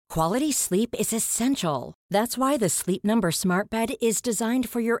Quality sleep is essential. That's why the Sleep Number Smart Bed is designed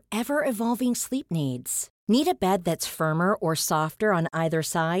for your ever-evolving sleep needs. Need a bed that's firmer or softer on either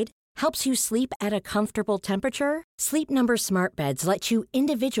side? Helps you sleep at a comfortable temperature? Sleep Number Smart Beds let you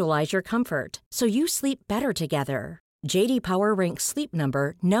individualize your comfort, so you sleep better together. J.D. Power ranks Sleep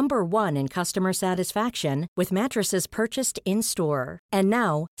Number number 1 in customer satisfaction with mattresses purchased in-store. And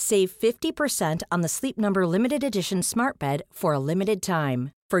now, save 50% on the Sleep Number Limited Edition Smart Bed for a limited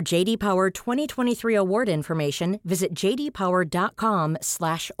time. For J.D. Power 2023 award information, visit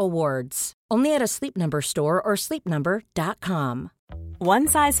jdpower.com/awards. Only at a Sleep Number store or sleepnumber.com. One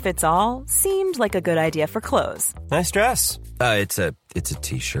size fits all seemed like a good idea for clothes. Nice dress. It's a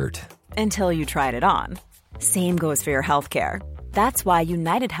t-shirt. Until you tried it on. Same goes for your healthcare. That's why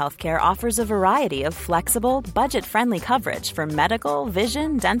United Healthcare offers a variety of flexible, budget-friendly coverage for medical,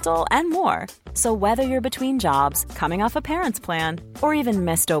 vision, dental, and more. So whether you're between jobs, coming off a parent's plan, or even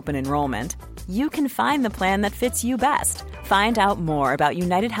missed open enrollment, you can find the plan that fits you best. Find out more about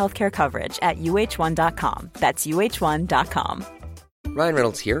United Healthcare coverage at uh1.com. That's uh1.com. Ryan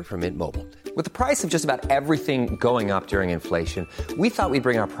Reynolds here from Mint Mobile. With the price of just about everything going up during inflation, we thought we'd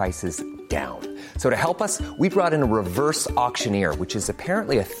bring our prices down. So to help us, we brought in a reverse auctioneer, which is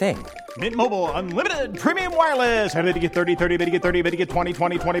apparently a thing. Mint Mobile Unlimited Premium Wireless. How to get 30, 30, bit to get 30, bit to get 20,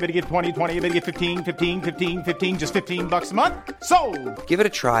 20, 20, bit to get 20, 20, bit to get 15, 15, 15, 15, just $15 a month? Sold! Give it a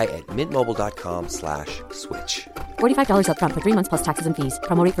try at mintmobile.com/switch. $45 up front for 3 months plus taxes and fees.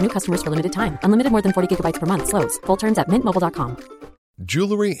 Promo rate for new customers for limited time. Unlimited more than 40 gigabytes per month. Slows full terms at mintmobile.com.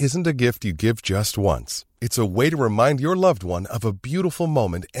 Jewelry isn't a gift you give just once. It's a way to remind your loved one of a beautiful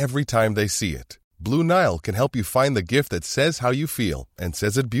moment every time they see it. Blue Nile can help you find the gift that says how you feel and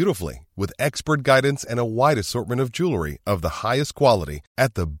says it beautifully, with expert guidance and a wide assortment of jewelry of the highest quality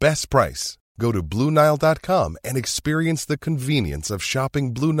at the best price. Go to BlueNile.com and experience the convenience of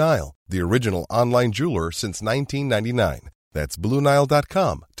shopping Blue Nile, the original online jeweler since 1999. That's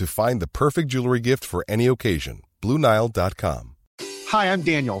BlueNile.com to find the perfect jewelry gift for any occasion. BlueNile.com. Hi, I'm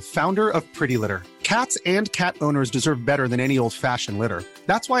Daniel, founder of Pretty Litter. Cats and cat owners deserve better than any old-fashioned litter.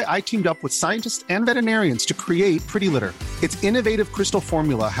 That's why I teamed up with scientists and veterinarians to create Pretty Litter. Its innovative crystal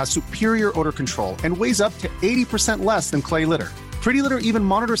formula has superior odor control and weighs up to 80% less than clay litter. Pretty Litter even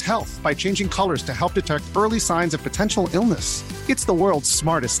monitors health by changing colors to help detect early signs of potential illness. It's the world's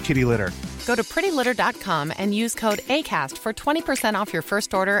smartest kitty litter. Go to prettylitter.com and use code ACAST for 20% off your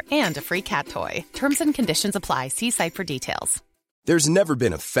first order and a free cat toy. Terms and conditions apply. See site for details. There's never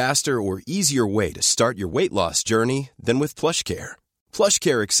been a faster or easier way to start your weight loss journey than with PlushCare.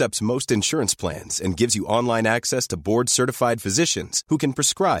 PlushCare accepts most insurance plans and gives you online access to board-certified physicians who can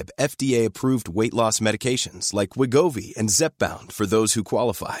prescribe FDA-approved weight loss medications like Wegovy and Zepbound for those who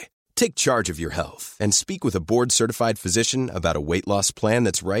qualify. Take charge of your health and speak with a board-certified physician about a weight loss plan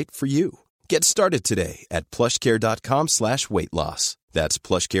that's right for you. Get started today at plushcare.com/weight loss. That's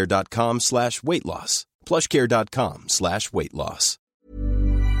plushcare.com/weight loss. plushcare.com/weight loss.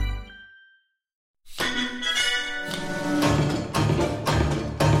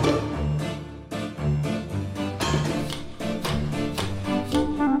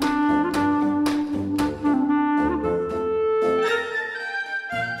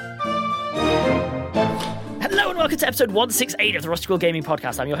 Hello and welcome to episode 168 of the Rusty Quill Gaming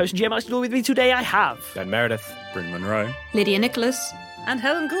Podcast. I'm your host and GM Alex. With me today I have Ben Meredith, Bryn Monroe, Lydia Nicholas, and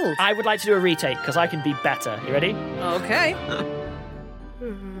Helen Gould. I would like to do a retake because I can be better. You ready? Okay.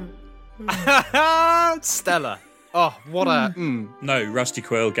 Stella. Oh, what a... No, Rusty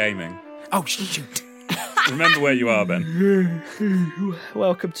Quill Gaming. Oh, shoot. Remember where you are, Ben.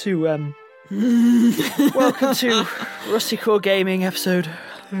 Welcome to Rusty Quill Gaming episode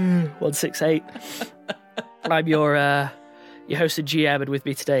 168. I'm your host and GM, and with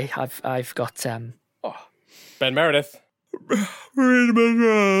me today I've got Ben Meredith,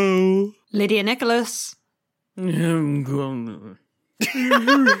 Lydia Nicholas. Who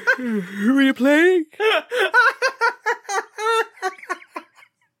are you playing?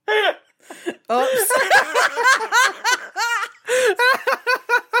 Oops.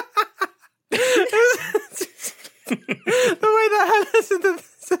 The way that happens.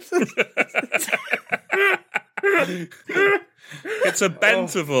 It's a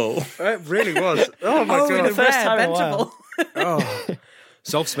Bentival. It really was. Oh my god! The first time in a while. Oh,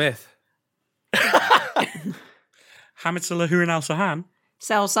 Zolf Smith, Hamitala Hurin Sahan,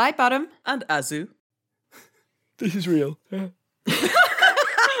 Sal Sidebottom, and Azu. This is real.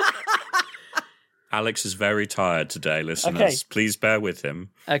 Alex is very tired today, listeners. Okay. Please bear with him.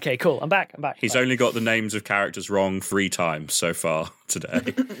 Okay, cool. I'm back. He's only got the names of characters wrong 3 times so far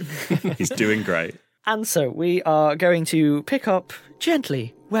today. He's doing great. And so we are going to pick up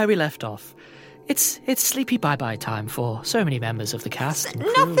gently where we left off. It's sleepy bye-bye time for so many members of the cast. And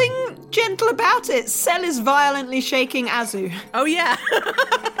crew. Nothing gentle about it. Cell is violently shaking Azu. Oh, yeah.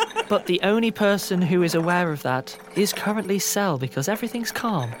 But the only person who is aware of that is currently Cell, because everything's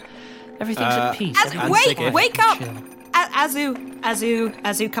calm. Everything's at peace. Wake up!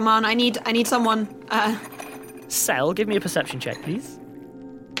 Azu, come on. I need someone. Cell, give me a perception check, please.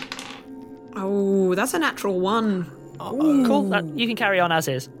 Oh, that's a natural 1. Cool. You can carry on as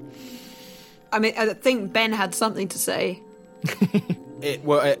is. I mean, I think Ben had something to say.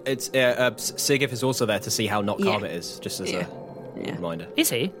 Sigif is also there to see how not calm it is, just as a reminder. Is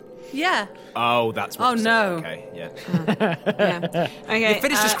he? Yeah. Oh, that's what no. Okay, yeah. Okay. You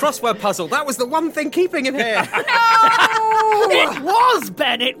finished his crossword puzzle. That was the one thing keeping him here. It was,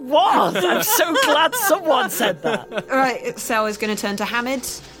 Ben, it was! I'm so glad someone said that. All right, Cell is going to turn to Hamid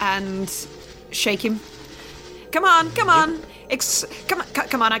and shake him. Come on. Come on,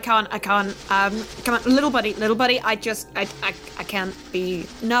 I can't. Come on, little buddy. I can't be.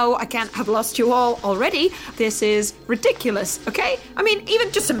 No, I can't have lost you all already. This is ridiculous. Okay, I mean, even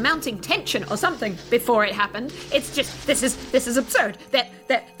just some mounting tension or something before it happened. It's just this is absurd. That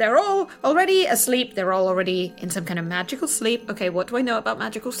they're all already asleep. They're all already in some kind of magical sleep. Okay, what do I know about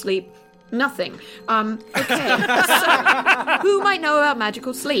magical sleep? Nothing. Okay. So, who might know about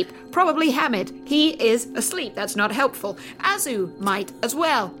magical sleep? Probably Hamid. He is asleep. That's not helpful. Azu might as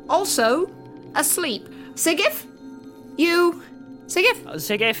well. Also asleep. Sigif? Sigif?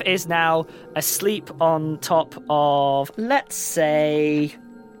 Sigif is now asleep on top of, let's say,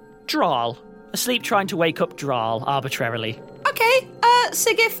 Dral. Asleep trying to wake up Dral arbitrarily. Okay,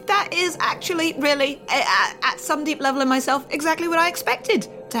 Sigif, that is actually really, at some deep level in myself, exactly what I expected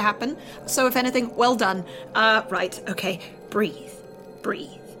to happen. So if anything, well done. Right, okay, breathe.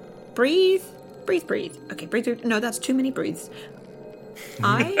 Okay, breathe. No, that's too many breathes.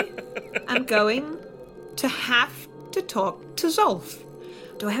 I am going to have to talk to Zolf.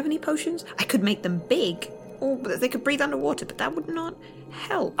 Do I have any potions? I could make them big. Oh, but they could breathe underwater, but that would not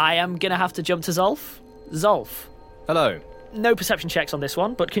help. I am going to have to jump to Zolf. Zolf. Hello. No perception checks on this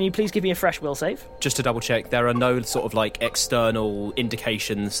one, but can you please give me a fresh will save? Just to double check, there are no sort of like external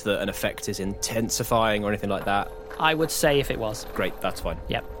indications that an effect is intensifying or anything like that? I would say if it was. Great, that's fine.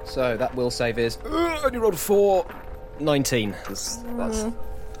 Yep. So that will save is only rolled 4, 19.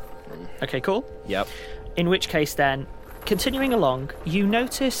 Okay, cool. Yep. In which case then, continuing along, you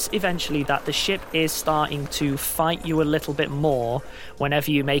notice eventually that the ship is starting to fight you a little bit more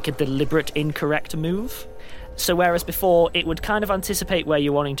whenever you make a deliberate incorrect move. So whereas before it would kind of anticipate where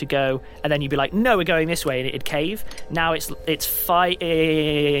you're wanting to go, and then you'd be like, no, we're going this way, and it'd cave. Now it's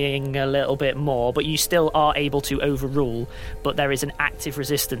fighting a little bit more, but you still are able to overrule, but there is an active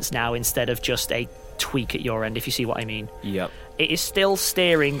resistance now instead of just a tweak at your end, if you see what I mean. Yep. It is still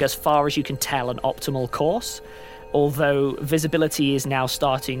steering, as far as you can tell, an optimal course, although visibility is now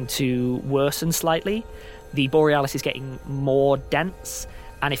starting to worsen slightly. The Borealis is getting more dense,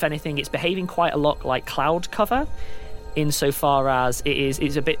 and if anything, it's behaving quite a lot like cloud cover, insofar as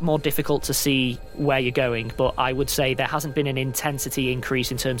it's a bit more difficult to see where you're going, but I would say there hasn't been an intensity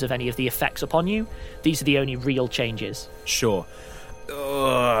increase in terms of any of the effects upon you. These are the only real changes. Sure. Is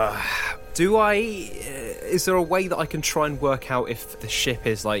there a way that I can try and work out if the ship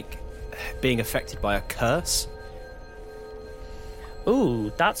is, like, being affected by a curse?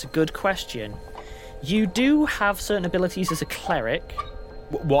 Ooh, that's a good question. You do have certain abilities as a cleric.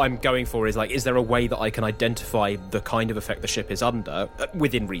 What I'm going for is, like, is there a way that I can identify the kind of effect the ship is under,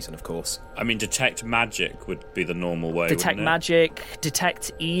 within reason, of course? I mean, detect magic would be the normal way, Detect magic,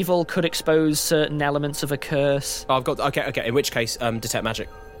 detect evil could expose certain elements of a curse. Oh, I've got... Okay, in which case, detect magic.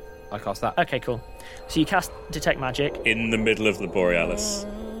 I cast that. Okay, cool. So you cast detect magic. In the middle of the Borealis.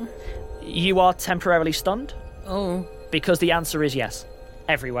 You are temporarily stunned. Oh. Because the answer is yes.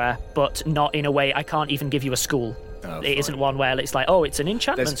 Everywhere, but not in a way I can't even give you a school. It isn't one where it's like, oh, it's an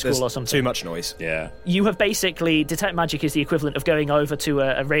enchantment school or something. Too much noise. Yeah. You have basically... Detect magic is the equivalent of going over to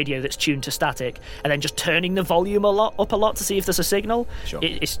a radio that's tuned to static and then just turning the volume up a lot to see if there's a signal. Sure.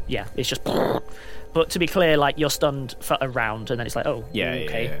 It's just... But to be clear, like, you're stunned for a round and then it's like, oh,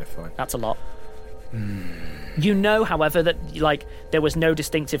 okay. Yeah, fine. That's a lot. You know, however, that, like, there was no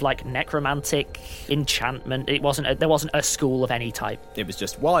distinctive, like, necromantic enchantment. There wasn't a school of any type. It was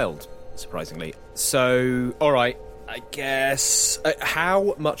just wild, surprisingly. So, all right, I guess...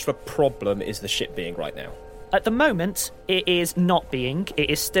 how much of a problem is the ship being right now? At the moment, it is not being. It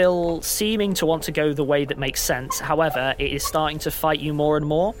is still seeming to want to go the way that makes sense. However, it is starting to fight you more and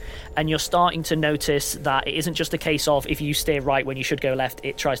more, and you're starting to notice that it isn't just a case of if you steer right when you should go left,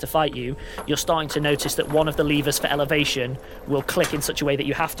 it tries to fight you. You're starting to notice that one of the levers for elevation will click in such a way that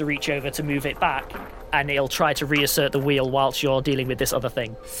you have to reach over to move it back, and it'll try to reassert the wheel whilst you're dealing with this other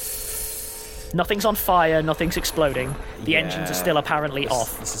thing. Nothing's on fire, nothing's exploding. The engines are still apparently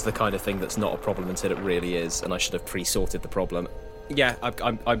off. This is the kind of thing that's not a problem until it really is, and I should have pre-sorted the problem. Yeah,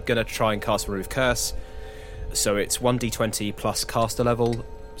 I'm going to try and cast Remove Curse. So it's 1d20 plus caster level,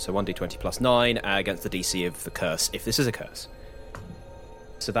 so 1d20 plus 9 against the DC of the curse, if this is a curse.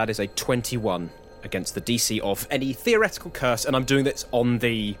 So that is a 21 against the DC of any theoretical curse, and I'm doing this on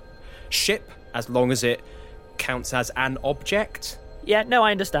the ship, as long as it counts as an object. Yeah, no, I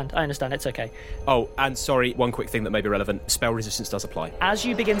understand. It's okay. Oh, and sorry, one quick thing that may be relevant. Spell resistance does apply. As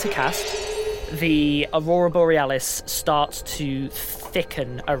you begin to cast, the Aurora Borealis starts to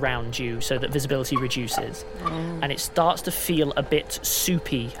thicken around you so that visibility reduces. And it starts to feel a bit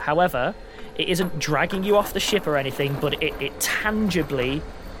soupy. However, it isn't dragging you off the ship or anything, but it tangibly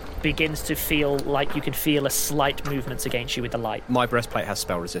begins to feel like you can feel a slight movements against you with the light. My breastplate has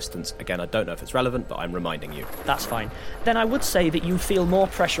spell resistance. Again, I don't know if it's relevant, but I'm reminding you. That's fine. Then I would say that you feel more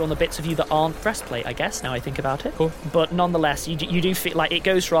pressure on the bits of you that aren't breastplate, I guess, now I think about it. Cool. But nonetheless, you do feel like it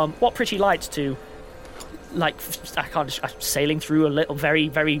goes from what pretty light to like sailing through a little very,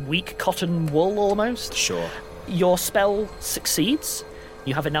 very weak cotton wool almost. Sure. Your spell succeeds.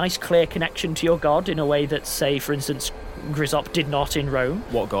 You have a nice clear connection to your god in a way that, say, for instance, Grizzop did not in Rome.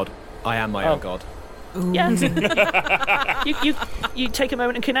 What god? I am my own god. Yeah. you take a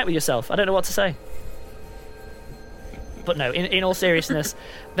moment and connect with yourself. I don't know what to say. But no, in all seriousness,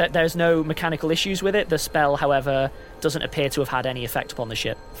 there's no mechanical issues with it. The spell, however, doesn't appear to have had any effect upon the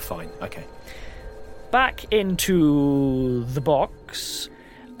ship. Fine, okay. Back into the box.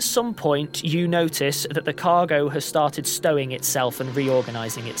 At some point, you notice that the cargo has started stowing itself and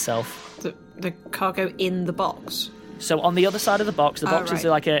reorganising itself. The cargo in the box? So on the other side of the boxes right. are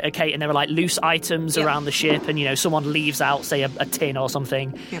like a cake, and there are like loose items around the ship, and someone leaves out, say, a tin or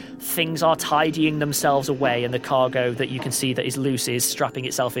something. Yep. Things are tidying themselves away, and the cargo that you can see that is loose is strapping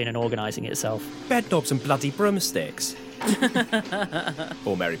itself in and organising itself. Bed knobs and bloody broomsticks.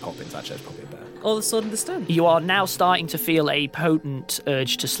 Or Mary Poppins, actually, that's probably better. All the sword in the stone. You are now starting to feel a potent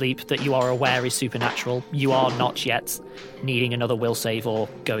urge to sleep that you are aware is supernatural. You are not yet needing another will save or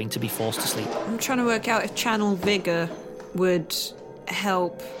going to be forced to sleep. I'm trying to work out if Channel Vigor would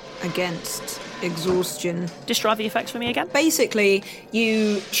help against exhaustion. Describe the effects for me again. Basically,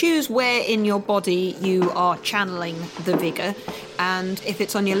 you choose where in your body you are channeling the vigor, and if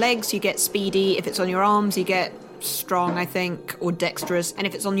it's on your legs, you get speedy. If it's on your arms, you get strong, I think, or dexterous, and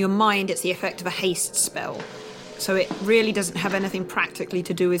if it's on your mind, it's the effect of a haste spell. So it really doesn't have anything practically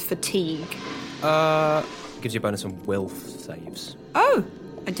to do with fatigue. Gives you a bonus on will saves. Oh,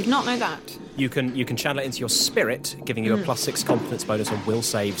 I did not know that. You can channel it into your spirit, giving you a +6 confidence bonus on will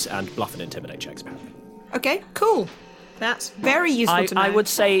saves and bluff and intimidate checks, apparently. Okay, cool. That's very useful to know. I would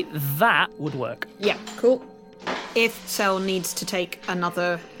say that would work. Yeah, cool. If Cell needs to take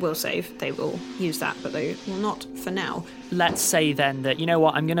another will save, they will use that, but they will not for now. Let's say then that, you know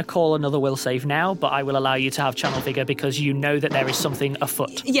what, I'm going to call another will save now, but I will allow you to have Channel Vigor because you know that there is something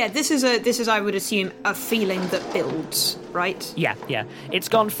afoot. Yeah, this is I would assume, a feeling that builds, right? Yeah. It's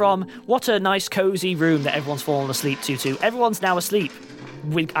gone from, what a nice cosy room that everyone's fallen asleep to everyone's now asleep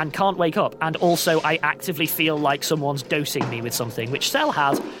and can't wake up, and also I actively feel like someone's dosing me with something, which Cell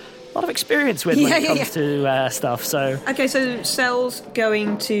has a lot of experience with when it comes to stuff, so... Okay, so Cell's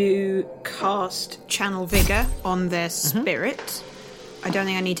going to cast Channel Vigor on their spirit. I don't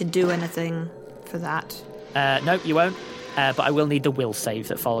think I need to do anything for that. No, you won't, but I will need the will save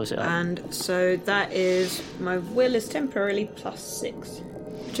that follows it up. And so that is... My will is temporarily +6,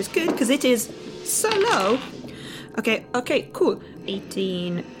 which is good, because it is so low. Okay, cool.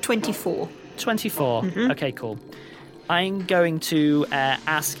 18, 24. 24, Okay, cool. I'm going to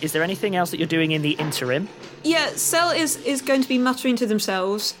ask, is there anything else that you're doing in the interim? Yeah, Cell is going to be muttering to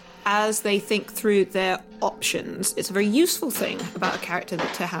themselves as they think through their options. It's a very useful thing about a character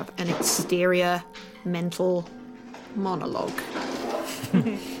to have an exterior mental monologue.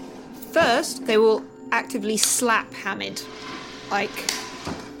 First, they will actively slap Hamid.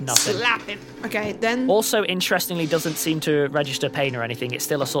 Nothing. Slap him. Okay, then... Also, interestingly, doesn't seem to register pain or anything. It's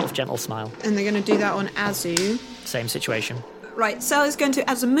still a sort of gentle smile. And they're going to do that on Azu. Same situation. Right, Cell is going to,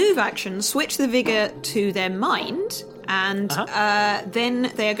 as a move action, switch the vigor to their mind, and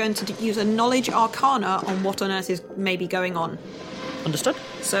then they are going to use a knowledge arcana on what on earth is maybe going on. Understood.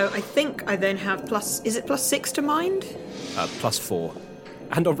 So I think I then have is it +6 to mind? +4.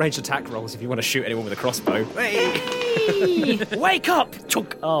 And on range attack rolls if you want to shoot anyone with a crossbow. Hey! Wake up!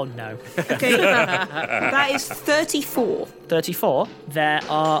 Chunk. Oh, no. Okay, that is 34. 34. There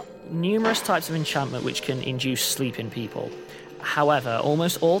are numerous types of enchantment which can induce sleep in people. However,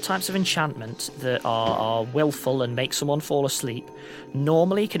 almost all types of enchantment that are willful and make someone fall asleep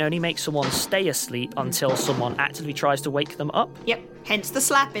normally can only make someone stay asleep until someone actively tries to wake them up. Yep, hence the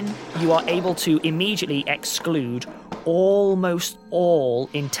slapping. You are able to immediately exclude almost all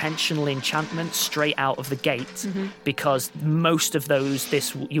intentional enchantment straight out of the gate because most of those,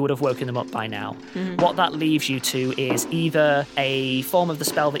 you would have woken them up by now. What that leaves you to is either a form of the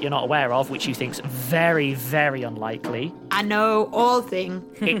spell that you're not aware of, which you think is very, very unlikely. I know all thing.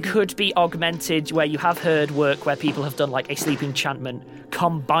 It could be augmented, where you have heard work where people have done like a sleep enchantment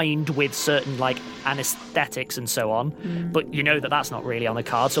combined with certain like anesthetics and so on, but you know that that's not really on the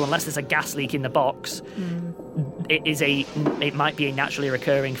card. So unless there's a gas leak in the box, it might be a naturally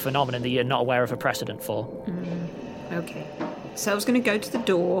recurring phenomenon that you're not aware of a precedent for. Okay, so I was going to go to the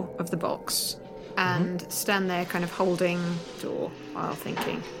door of the box and stand there, kind of holding the door while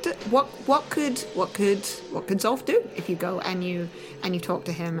thinking, what could Zolf do if you go and you talk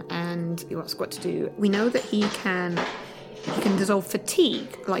to him and you ask what to do? We know that he can dissolve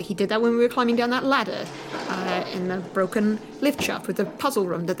fatigue, like he did that when we were climbing down that ladder in the broken lift shaft with the puzzle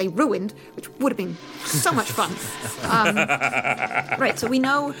room that they ruined, which would have been so much fun. Right, so we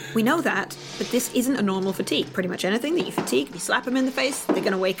know that, but this isn't a normal fatigue. Pretty much anything that you fatigue, if you slap them in the face, they're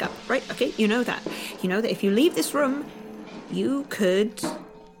going to wake up, right? Okay, you know that. You know that if you leave this room, you could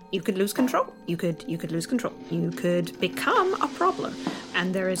lose control. You could lose control. You could become a problem,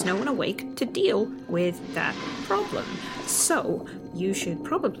 and there is no one awake to deal with that problem. So you should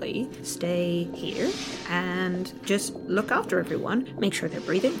probably stay here and just look after everyone. Make sure they're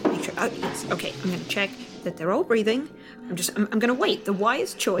breathing. Make sure. Oh yes. Okay. I'm going to check that they're all breathing. I'm going to wait. The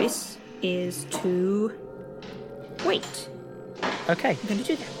wise choice is to wait. Okay. I'm going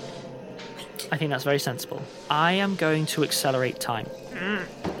to do that. I think that's very sensible. I am going to accelerate time.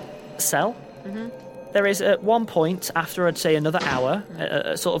 Cell. There is at one point, after I'd say another hour,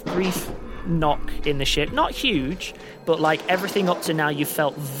 a sort of brief knock in the ship. Not huge, but like everything up to now you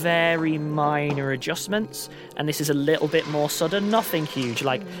felt very minor adjustments, and this is a little bit more sudden. Nothing huge.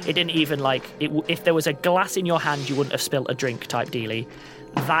 Like it didn't even like if there was a glass in your hand you wouldn't have spilt a drink type dealy.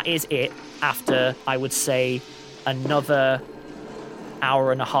 That is it after I would say another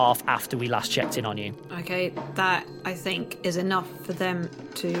hour and a half after we last checked in on you. Okay, that I think is enough for them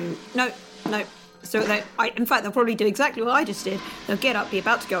to... No. So in fact, they'll probably do exactly what I just did. They'll get up, be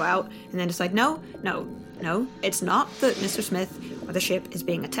about to go out, and then decide, no, it's not that Mr. Smith or the ship is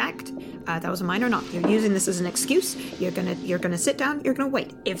being attacked. That was a minor knock. You're using this as an excuse. You're gonna sit down. You're gonna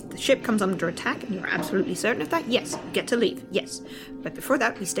wait. If the ship comes under attack and you're absolutely certain of that, yes, you get to leave. Yes, but before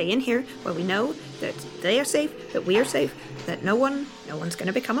that, we stay in here where we know that they are safe, that we are safe, that no one's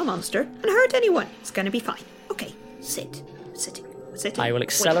gonna become a monster and hurt anyone. It's gonna be fine. Okay, sitting. I will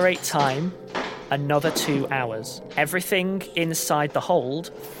accelerate time another 2 hours. Everything inside the hold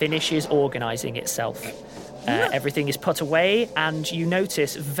finishes organising itself. Everything is put away, and you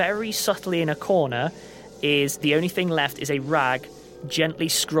notice very subtly in a corner is the only thing left is a rag gently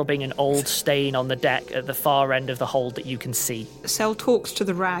scrubbing an old stain on the deck at the far end of the hold that you can see. Cell talks to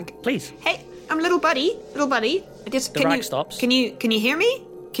the rag. Please. Hey, I'm little buddy. The rag stops. Can you hear me?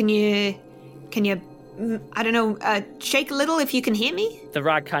 Can you I don't know, shake a little if you can hear me? The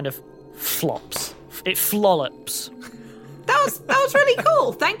rag kind of flops. It flollops. That was really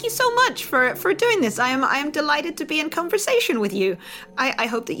cool. Thank you so much for doing this. I am delighted to be in conversation with you. I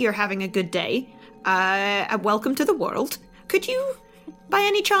hope that you're having a good day. Welcome to the world. Could you, by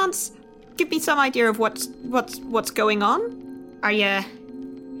any chance, give me some idea of what's going on? Are you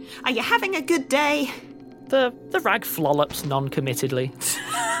having a good day? The rag flollops non-committedly.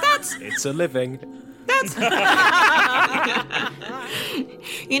 It's a living.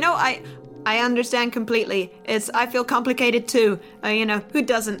 I understand completely. I feel complicated too. Who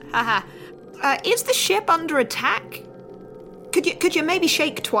doesn't? Haha. Is the ship under attack? Could you maybe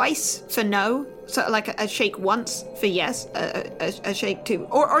shake twice for no? So like a shake once for yes, a shake two,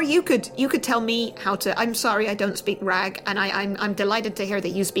 or you could tell me how to. I'm sorry, I don't speak rag, and I'm delighted to hear that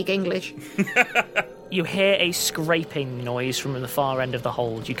you speak English. You hear a scraping noise from the far end of the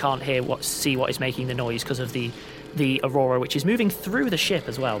hold. You can't see what is making the noise because of the aurora, which is moving through the ship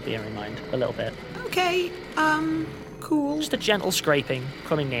as well, bear in mind, a little bit. Okay, cool. Just a gentle scraping,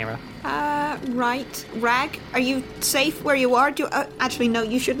 coming nearer. Right. Rag, are you safe where you are? Actually, no,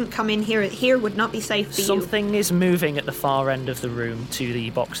 you shouldn't come in here. Here would not be safe for Something is moving at the far end of the room to the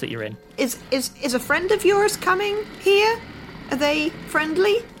box that you're in. Is a friend of yours coming here? Are they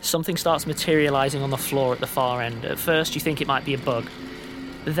friendly? Something starts materialising on the floor at the far end. At first, you think it might be a bug.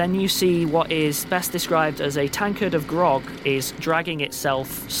 Then you see what is best described as a tankard of grog is dragging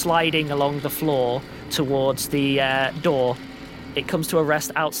itself, sliding along the floor towards the door. It comes to a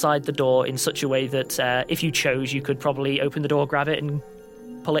rest outside the door in such a way that if you chose, you could probably open the door, grab it, and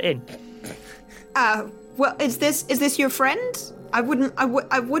pull it in. Well, is this your friend? I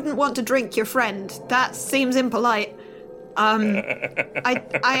wouldn't want to drink your friend. That seems impolite.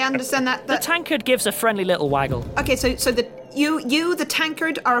 I understand that. The tankard gives a friendly little waggle. Okay, so you the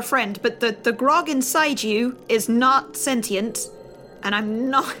tankard are a friend, but the grog inside you is not sentient, and I'm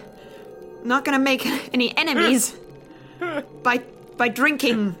not gonna make any enemies by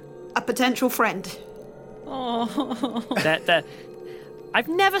drinking a potential friend. Oh. I've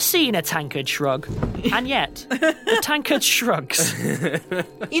never seen a tankard shrug, and yet the tankard shrugs.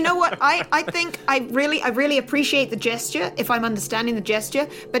 You know what? I think I really appreciate the gesture, if I'm understanding the gesture.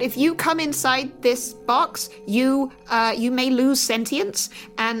 But if you come inside this box, you may lose sentience,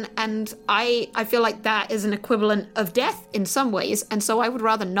 and I feel like that is an equivalent of death in some ways. And so I would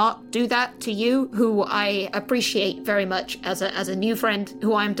rather not do that to you, who I appreciate very much as a new friend,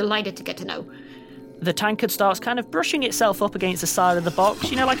 who I'm delighted to get to know. The tankard starts kind of brushing itself up against the side of the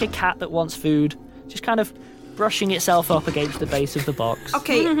box, like a cat that wants food, just kind of brushing itself up against the base of the box.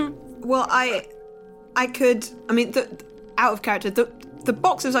 Okay, well, I could, out of character, the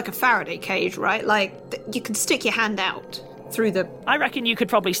box is like a Faraday cage, right? Like, you can stick your hand out through the... I reckon you could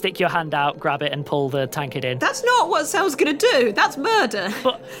probably stick your hand out, grab it, and pull the tankard in. That's not what Sel's gonna do. That's murder.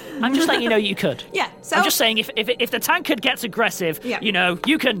 But I'm just letting you know you could. Yeah, I'm just saying if the tankard gets aggressive,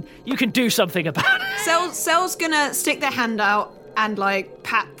 you can do something about it. Sel's gonna stick their hand out and,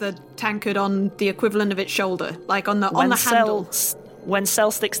 pat the tankard on the equivalent of its shoulder, on the handle. When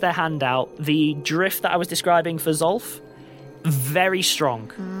Sel sticks their hand out, the drift that I was describing for Zolf, very strong.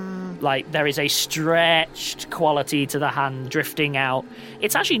 There is a stretched quality to the hand drifting out.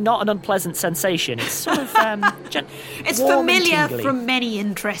 It's actually not an unpleasant sensation. It's sort of it's familiar from many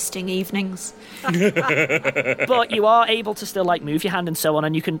interesting evenings. But you are able to still like move your hand and so on,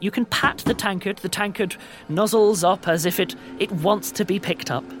 and you can pat the tankard. The tankard nuzzles up as if it wants to be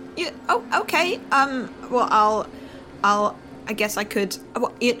picked up. Yeah, oh, okay. Well, I guess I could.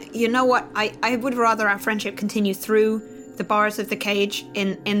 Well, you know what? I would rather our friendship continue through the bars of the cage.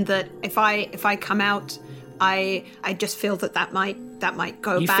 In that, if I come out, I just feel that might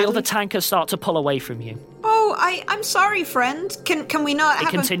go badly. You feel the tankard start to pull away from you. Oh, I'm sorry, friend. Can we not? It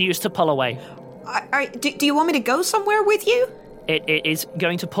continues to pull away. Do you want me to go somewhere with you? It is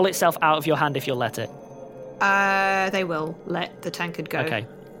going to pull itself out of your hand if you'll let it. They will let the tankard go. Okay.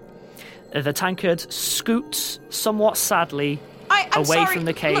 The tankard scoots somewhat sadly away from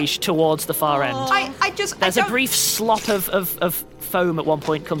the cage towards the far end. There's a brief slop of foam at one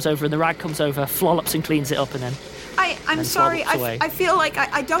point comes over, and the rag comes over, flollops and cleans it up, and then I'm sorry. I feel like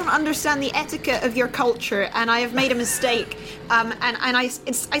I don't understand the etiquette of your culture, and I have made a mistake. And I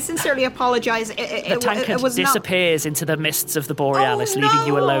sincerely apologize. The tankard disappears into the mists of the Borealis, leaving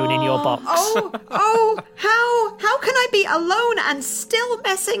you alone in your box. How can I be alone and still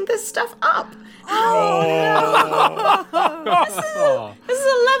messing this stuff up? This is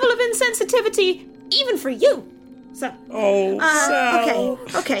a level of insensitivity even for you. So.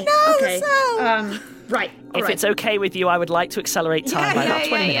 Okay. Right. If it's okay with you, I would like to accelerate time by about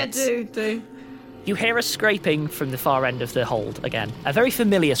 20 minutes. Yeah, do. You hear a scraping from the far end of the hold again. A very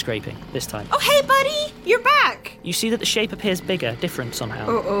familiar scraping this time. Oh, hey, buddy! You're back! You see that the shape appears bigger, different somehow.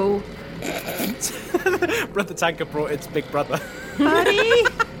 Uh-oh. The tanker brought its big brother. Buddy!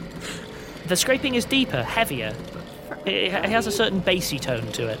 The scraping is deeper, heavier. It has a certain bassy tone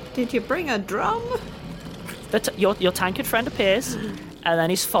to it. Did you bring a drum? Your tankard friend appears, and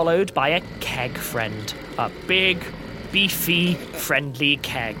then is followed by a keg friend. A big, beefy, friendly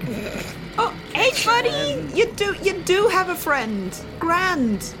keg. Oh, hey, buddy! You do have a friend.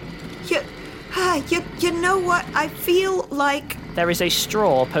 Grand. You know what? I feel like... There is a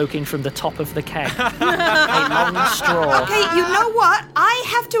straw poking from the top of the keg. A long straw. Okay, you know what? I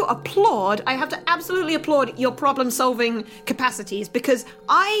have to absolutely applaud your problem-solving capacities, because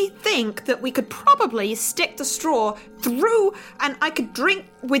I think that we could probably stick the straw through and I could drink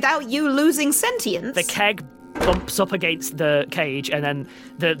without you losing sentience. The keg bumps up against the cage, and then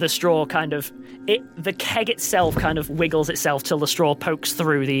the straw the keg itself kind of wiggles itself till the straw pokes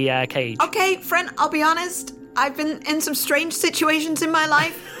through the cage. Okay, friend, I'll be honest. I've been in some strange situations in my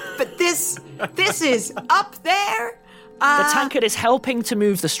life, But this is up there. The tankard is helping to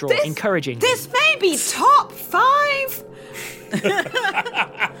move the straw, encouraging you. This may be top 5.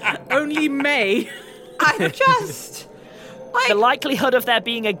 Only May. I'm just... The likelihood of there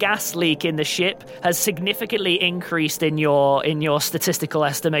being a gas leak in the ship has significantly increased in your statistical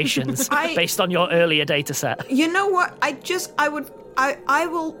estimations based on your earlier data set. You know what? I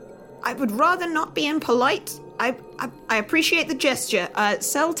would rather not be impolite. I appreciate the gesture.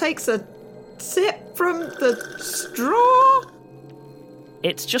 Cell takes a sip from the straw.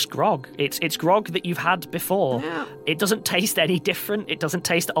 It's just grog. It's grog that you've had before. Yeah. It doesn't taste any different. It doesn't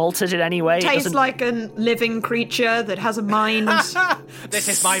taste altered in any way. Tastes like a living creature that has a mind. This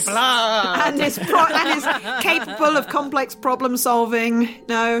is my blood. And is capable of complex problem solving.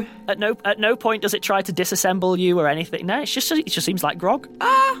 No. At no point does it try to disassemble you or anything. No, it just seems like grog.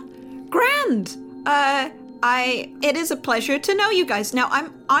 Grand. It is a pleasure to know you guys. Now,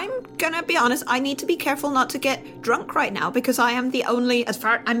 I'm gonna be honest, I need to be careful not to get drunk right now because I am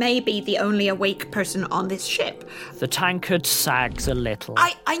I may be the only awake person on this ship. The tankard sags a little.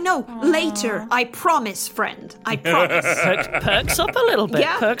 I know. Later. I promise, friend. I promise. Perks up a little bit.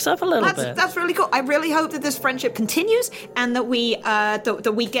 Yeah. Perks up a little bit. That's really cool. I really hope that this friendship continues and that we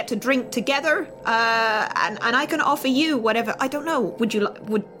get to drink together. And I can offer you whatever. I don't know.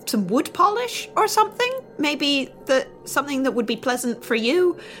 Would some wood polish or something? Maybe something that would be pleasant for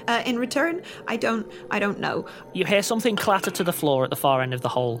you in return. I don't know. You hear something clatter to the floor at the far end of the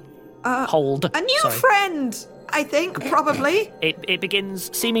hold. A new friend, I think, probably. It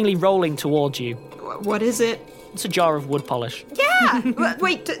begins seemingly rolling towards you. What is it? It's a jar of wood polish. Yeah.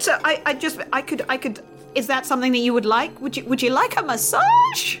 Wait. So I could. Is that something that you would like? Would you like a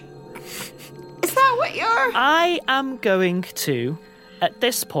massage? Is that what you're? I am going to, at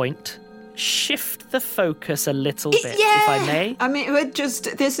this point, shift the focus a little bit, if I may. I mean,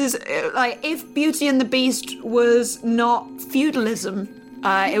 this is like if Beauty and the Beast was not feudalism,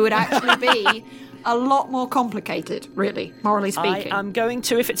 it would actually be a lot more complicated, really, morally speaking. I am going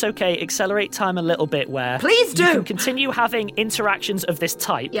to, if it's okay, accelerate time a little bit where Please do! You can continue having interactions of this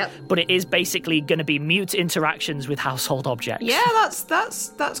type, but it is basically going to be mute interactions with household objects. Yeah,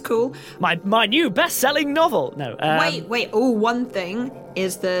 that's cool. My new best-selling novel. No. Wait. Oh, one thing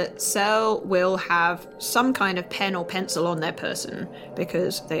is that Cell will have some kind of pen or pencil on their person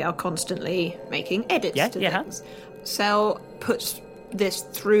because they are constantly making edits to things. Cell puts this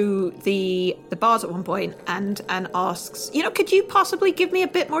through the bars at one point and asks, could you possibly give me a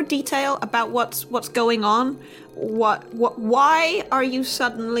bit more detail about what's going on? Why are you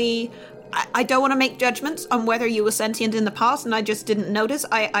suddenly... I don't want to make judgments on whether you were sentient in the past and I just didn't notice.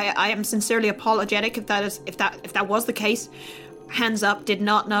 I am sincerely apologetic if that was the case. Hands up, did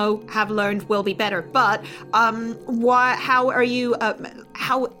not know, have learned, will be better. But how are you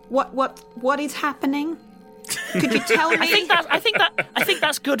what is happening? Could you tell me? I think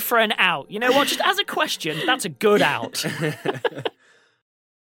that's good for an out. You know what? Just as a question, that's a good out.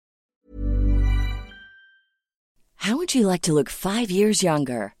 How would you like to look 5 years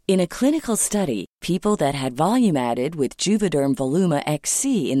younger? In a clinical study, people that had volume added with Juvederm Voluma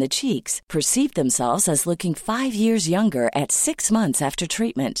XC in the cheeks perceived themselves as looking 5 years younger at 6 months after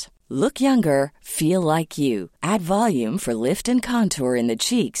treatment. Look younger, feel like you. Add volume for lift and contour in the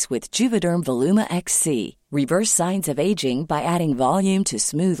cheeks with Juvederm Voluma XC. Reverse signs of aging by adding volume to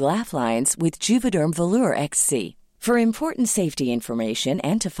smooth laugh lines with Juvederm Volure XC. For important safety information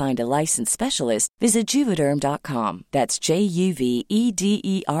and to find a licensed specialist, visit Juvederm.com. That's JUVEDERM.com.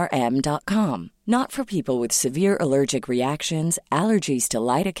 Not for people with severe allergic reactions, allergies to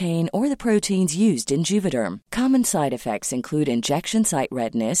lidocaine, or the proteins used in Juvederm. Common side effects include injection site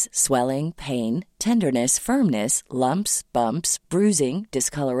redness, swelling, pain, tenderness, firmness, lumps, bumps, bruising,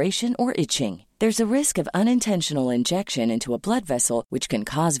 discoloration, or itching. There's a risk of unintentional injection into a blood vessel, which can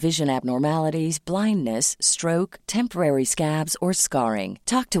cause vision abnormalities, blindness, stroke, temporary scabs, or scarring.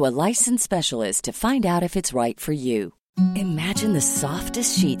 Talk to a licensed specialist to find out if it's right for you. Imagine the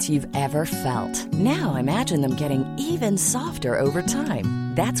softest sheets you've ever felt. Now imagine them getting even softer over time.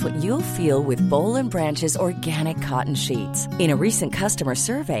 That's what you'll feel with Boll & Branch's organic cotton sheets. In a recent customer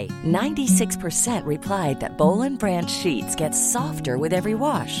survey, 96% replied that Boll & Branch sheets get softer with every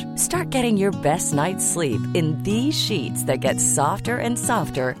wash. Start getting your best night's sleep in these sheets that get softer and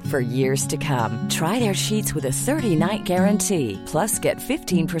softer for years to come. Try their sheets with a 30-night guarantee. Plus, get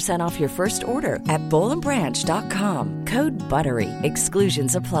 15% off your first order at bollandbranch.com. Code BUTTERY.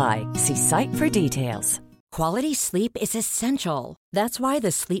 Exclusions apply. See site for details. Quality sleep is essential. That's why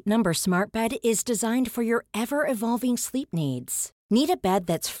the Sleep Number Smart Bed is designed for your ever-evolving sleep needs. Need a bed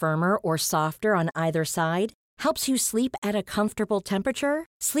that's firmer or softer on either side? helps you sleep at a comfortable temperature?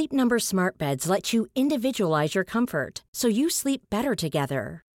 Sleep Number Smart Beds let you individualize your comfort so you sleep better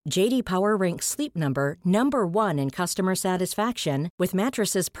together. J.D. Power ranks Sleep Number number 1 in customer satisfaction with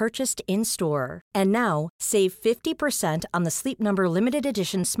mattresses purchased in-store. And now, save 50% on the Sleep Number Limited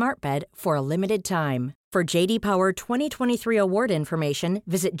Edition Smart Bed for a limited time. For J.D. Power 2023 award information,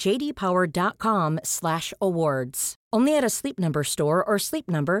 visit jdpower.com/awards. Only at a Sleep Number store or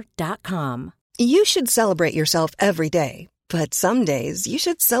sleepnumber.com. You should celebrate yourself every day, but some days you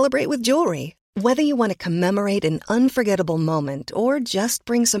should celebrate with jewelry. Whether you want to commemorate an unforgettable moment or just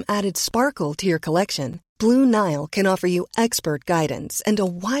bring some added sparkle to your collection, Blue Nile can offer you expert guidance and a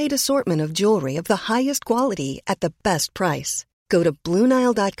wide assortment of jewelry of the highest quality at the best price. Go to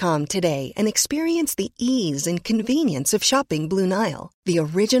BlueNile.com today and experience the ease and convenience of shopping Blue Nile, the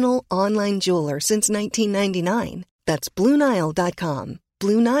original online jeweler since 1999. That's BlueNile.com.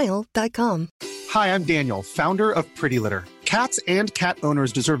 BlueNile.com. Hi, I'm Daniel, founder of Pretty Litter. Cats and cat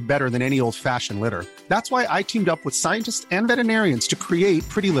owners deserve better than any old-fashioned litter. That's why I teamed up with scientists and veterinarians to create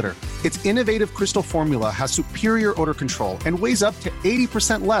Pretty Litter. Its innovative crystal formula has superior odor control and weighs up to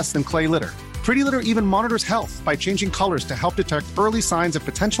 80% less than clay litter. Pretty Litter even monitors health by changing colors to help detect early signs of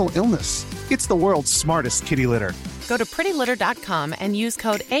potential illness. It's the world's smartest kitty litter. Go to prettylitter.com and use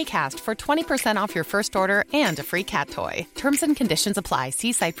code ACAST for 20% off your first order and a free cat toy. Terms and conditions apply.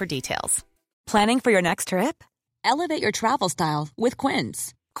 See site for details. Planning for your next trip? Elevate your travel style with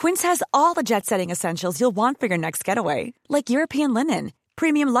Quince. Quince has all the jet-setting essentials you'll want for your next getaway, like European linen,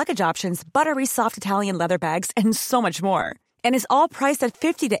 premium luggage options, buttery soft Italian leather bags, and so much more. And is all priced at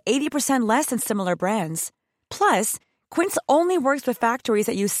 50 to 80% less than similar brands. Plus, Quince only works with factories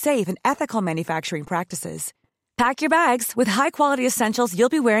that use safe and ethical manufacturing practices. Pack your bags with high-quality essentials you'll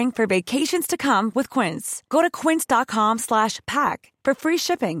be wearing for vacations to come with Quince. Go to quince.com/pack for free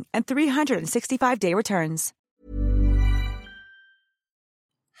shipping and 365-day returns.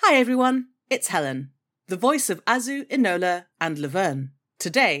 Hi everyone, it's Helen, the voice of Azu, Enola, and Laverne.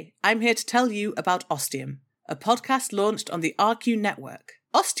 Today, I'm here to tell you about Ostium, a podcast launched on the RQ network.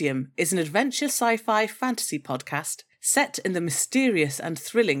 Ostium is an adventure sci-fi fantasy podcast set in the mysterious and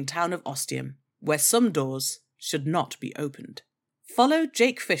thrilling town of Ostium, where some doors should not be opened. Follow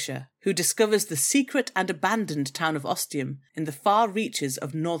Jake Fisher, who discovers the secret and abandoned town of Ostium in the far reaches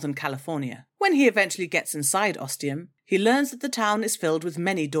of Northern California. When he eventually gets inside Ostium, he learns that the town is filled with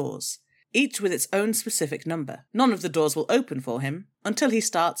many doors, each with its own specific number. None of the doors will open for him until he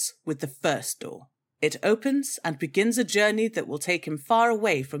starts with the first door. It opens and begins a journey that will take him far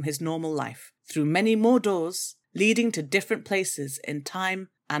away from his normal life, through many more doors, leading to different places in time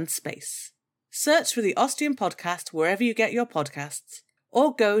and space. Search for the Ostium Podcast wherever you get your podcasts,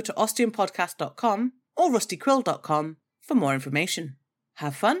 or go to ostiumpodcast.com or rustyquill.com for more information.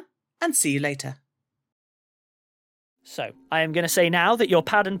 Have fun, and see you later. So, I am going to say now that your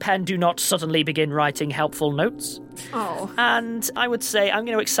pad and pen do not suddenly begin writing helpful notes. Oh. And I would say I'm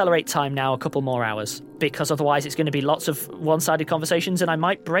going to accelerate time now a couple more hours, because otherwise it's going to be lots of one-sided conversations and I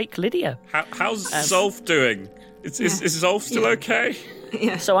might break Lydia. How's Zolf doing? Is Zolf still okay?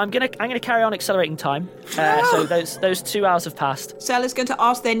 Yeah. So I'm gonna carry on accelerating time. So those 2 hours have passed. Stella's going to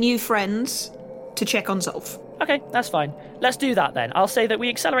ask their new friends to check on Zolf. Okay, that's fine. Let's do that then. I'll say that we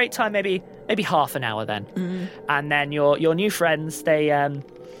accelerate time maybe half an hour then. And then your new friends, they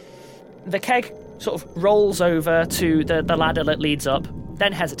the keg sort of rolls over to the ladder that leads up,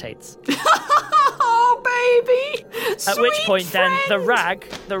 then hesitates. Oh baby! At which point then the rag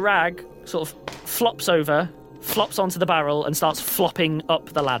sort of flops onto the barrel and starts flopping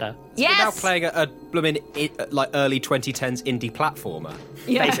up the ladder. Yes! We're now playing a blooming like early 2010s indie platformer.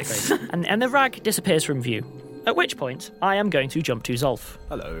 Yes. Basically. and the rag disappears from view. At which point, I am going to jump to Zolf.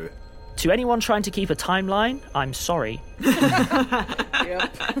 Hello. To anyone trying to keep a timeline, I'm sorry.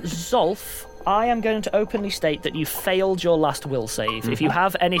 Zolf, I am going to openly state that you failed your last will save. If you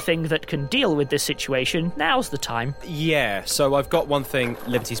have anything that can deal with this situation, now's the time. Yeah, so I've got one thing,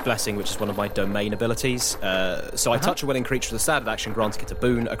 Liberty's Blessing, which is one of my domain abilities. So I touch a willing creature with a standard action, granting it a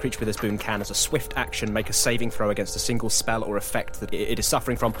boon. A creature with this boon can, as a swift action, make a saving throw against a single spell or effect that it is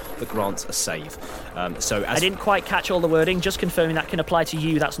suffering from that grants a save. I didn't quite catch all the wording, just confirming that can apply to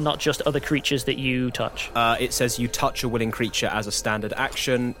you, that's not just other creatures that you touch. It says you touch a willing creature as a standard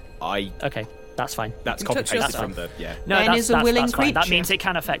action. Okay, that's fine. That's copy-pasted from the... Yeah. No, that's fine. That means it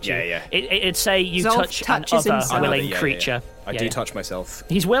can affect you. Yeah. It'd say you Zolf touch an other willing Yeah. creature. I do touch myself.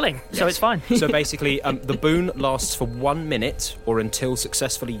 He's willing, so it's fine. So basically, the boon lasts for 1 minute or until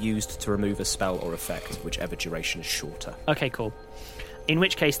successfully used to remove a spell or effect, whichever duration is shorter. Okay, cool. In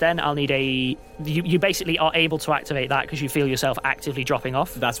which case, then, I'll need a... You basically are able to activate that because you feel yourself actively dropping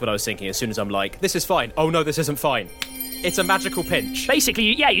off. That's what I was thinking. As soon as I'm like, this is fine. Oh, no, this isn't fine. It's a magical pinch. Basically,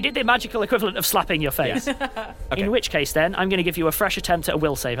 you did the magical equivalent of slapping your face. Yes. Okay. In which case, then, I'm going to give you a fresh attempt at a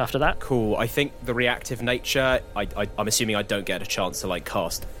will save after that. Cool. I think the reactive nature, I'm assuming I don't get a chance to,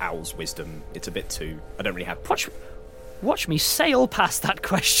 cast Owl's Wisdom. It's a bit too... I don't really have... Watch me sail past that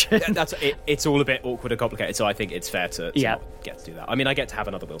question. It's all a bit awkward and complicated, so I think it's fair to not get to do that. I mean, I get to have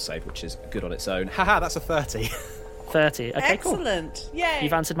another will save, which is good on its own. Haha, that's a 30. 30. Okay, Excellent. Cool. Yay.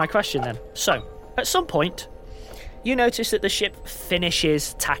 You've answered my question, then. So, at some point, you notice that the ship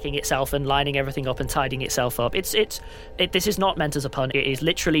finishes tacking itself and lining everything up and tidying itself up. This is not meant as a pun. It is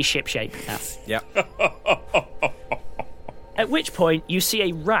literally ship-shape now. Yeah. At which point, you see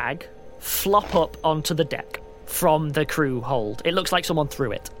a rag flop up onto the deck from the crew hold. It looks like someone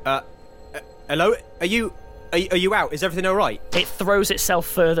threw it. Hello? Are you out? Is everything all right? It throws itself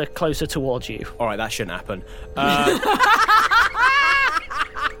further closer towards you. All right, that shouldn't happen.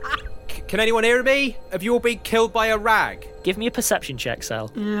 Can anyone hear me? Have you all been killed by a rag? Give me a perception check,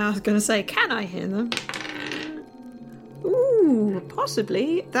 Sel. Yeah, I was going to say, can I hear them? Ooh,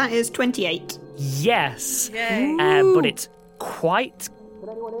 possibly. That is 28. Yes. Yay. But it's quite...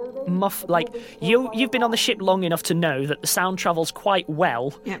 you've been on the ship long enough to know that the sound travels quite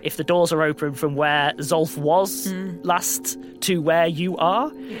well if the doors are open from where Zolf was last to where you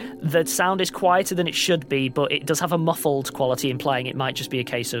are. The sound is quieter than it should be, but it does have a muffled quality, implying it might just be a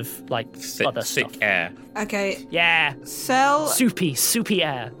case of other stuff. Thick air. Okay. Yeah. Sel. Soupy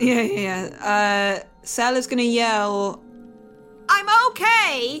air. Yeah. Sel is gonna yell, "I'm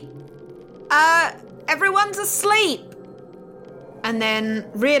okay! Everyone's asleep!" And then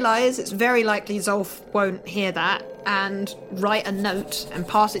realise it's very likely Zolf won't hear that and write a note and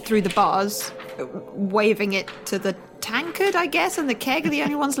pass it through the bars, waving it to the tankard, I guess, and the keg are the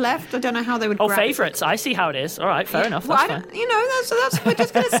only ones left. I don't know how they would grab favourites. I see how it is. All right, fair enough. Well, That's fine. that's we're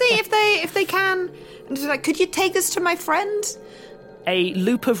just going to see if they can. And just could you take this to my friend? A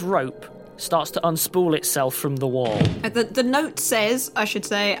loop of rope starts to unspool itself from the wall. The note says, I should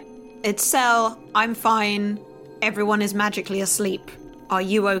say, it's Sel, I'm fine. Everyone is magically asleep. Are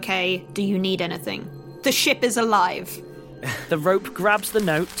you okay? Do you need anything? The ship is alive. The rope grabs the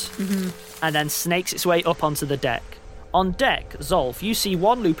note and then snakes its way up onto the deck. On deck, Zolf, you see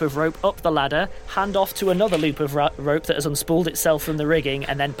one loop of rope up the ladder, hand off to another loop of rope that has unspooled itself from the rigging,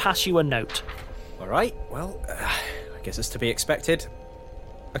 and then pass you a note. All right, well, I guess it's to be expected.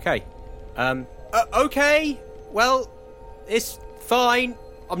 Okay. Okay, well, it's fine.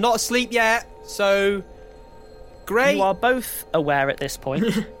 I'm not asleep yet, so... Great. You are both aware at this point.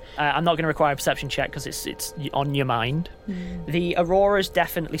 I'm not going to require a perception check because it's on your mind. The aurora is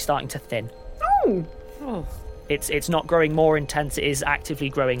definitely starting to thin. Oh. It's not growing more intense. It is actively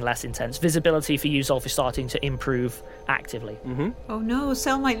growing less intense. Visibility for you, Zolf, is starting to improve actively. Oh no,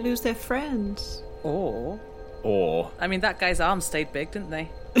 Sel might lose their friends. Or... I mean, that guy's arms stayed big, didn't they?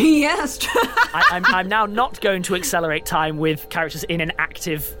 Yes. I'm now not going to accelerate time with characters in an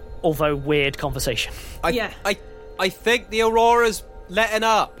active, although weird, conversation. I think the aurora's letting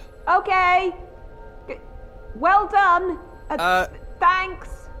up. Okay. Well done. Thanks.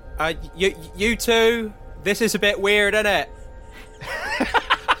 You two, this is a bit weird, isn't it?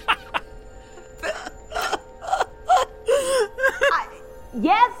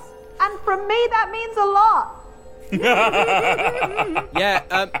 Yes, and from me that means a lot.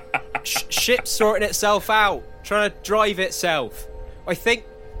 Yeah, ship's sorting itself out, trying to drive itself. I think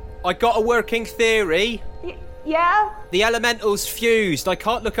I got a working theory. Yeah? The elemental's fused. I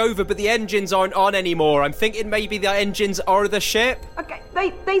can't look over, but the engines aren't on anymore. I'm thinking maybe the engines are the ship. Okay,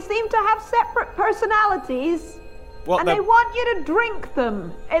 they seem to have separate personalities. What, and they want you to drink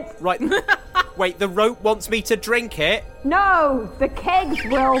them. It's... Right. Wait, the rope wants me to drink it? No, the kegs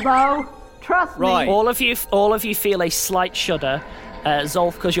will, though. Trust me. All of you feel a slight shudder.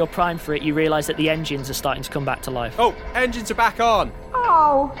 Zolf, because you're primed for it, you realise that the engines are starting to come back to life. Oh, engines are back on.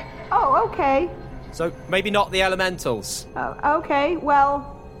 Oh, okay. So maybe not the elementals. Oh, okay,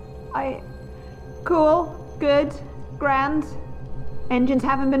 well, cool, good, grand. Engines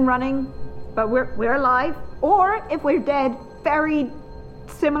haven't been running, but we're alive. Or, if we're dead, very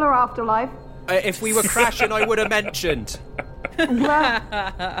similar afterlife. If we were crashing, I would have mentioned. Well,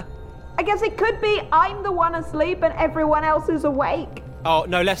 I guess it could be I'm the one asleep and everyone else is awake. Oh,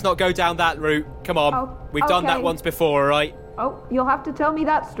 no, let's not go down that route. Come on. We've done that once before, all right? Oh, you'll have to tell me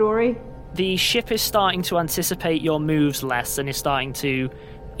that story. The ship is starting to anticipate your moves less and is starting to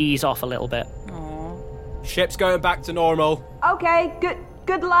ease off a little bit. Aww. Ship's going back to normal. Okay,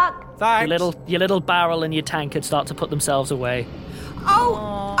 good luck. Thanks. Your little barrel and your tankard start to put themselves away.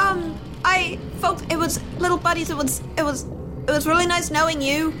 Folks, it was little buddies. It was really nice knowing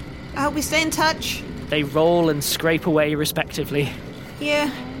you. I hope we stay in touch. They roll and scrape away respectively. Yeah,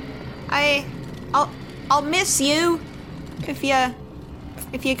 I'll miss you if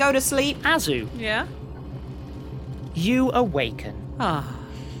you go to sleep. Azu. Yeah? You awaken. Ah.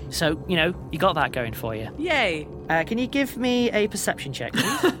 So, you got that going for you. Yay. Can you give me a perception check,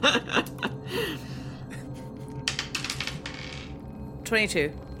 please?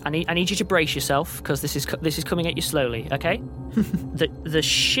 22. I need you to brace yourself, because this is coming at you slowly, okay? The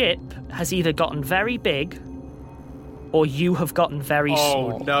ship has either gotten very big, or you have gotten very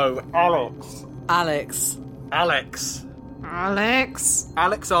small. Oh, no. Alex. Alexander,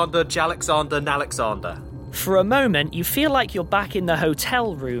 Jalexander, Nalexander. For a moment, you feel like you're back in the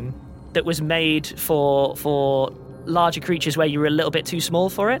hotel room that was made for larger creatures where you were a little bit too small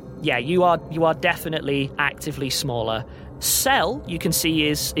for it. Yeah, you are definitely actively smaller. Cell, you can see,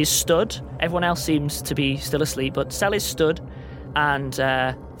 is stood. Everyone else seems to be still asleep, but Cell is stood and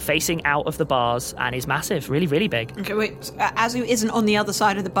facing out of the bars and is massive, really, really big. Okay, wait. Azu isn't on the other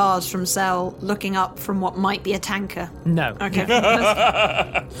side of the bars from Cell, looking up from what might be a tanker. No. Okay.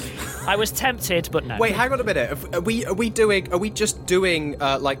 I was tempted, but no. Wait, hang on a minute. Are we just doing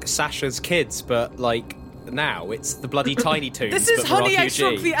like Sasha's Kids, but like now it's the bloody Tiny Toons? This is Honey, I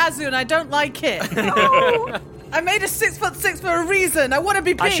Shrunk the Azu, and I don't like it. No. I made a 6'6" for a reason. I want to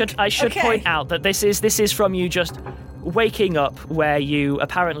be big. I should point out that this is from you just waking up where you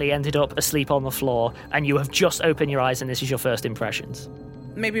apparently ended up asleep on the floor, and you have just opened your eyes, and this is your first impressions.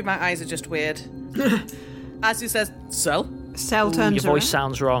 Maybe my eyes are just weird. Azu says, Cell? Cell turns Your voice around.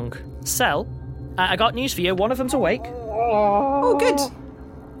 sounds wrong. Cell, I got news for you. One of them's awake. Oh, good.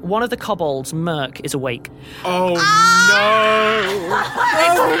 One of the kobolds, Merc, is awake. Oh, no!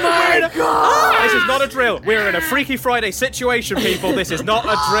 Oh, my God! This is not a drill. We're in a Freaky Friday situation, people. This is not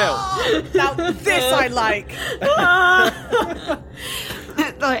a drill. Now, this I like.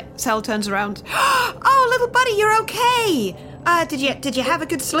 Cell turns around. Oh, little buddy, you're okay. Did you have a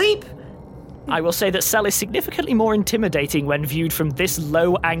good sleep? I will say that Cell is significantly more intimidating when viewed from this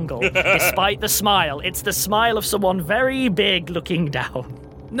low angle, despite the smile. It's the smile of someone very big looking down.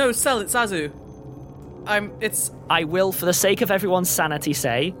 No, Cell, it's Azu. I will, for the sake of everyone's sanity,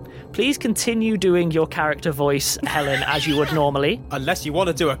 say, please continue doing your character voice, Helen, as you would normally. Unless you want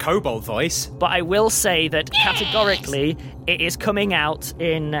to do a kobold voice. But I will say that categorically, it is coming out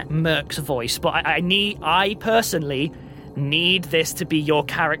in Merc's voice. But I personally need this to be your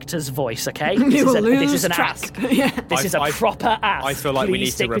character's voice, okay? This is an ask. Yeah. This is a proper ask. I feel like Please we need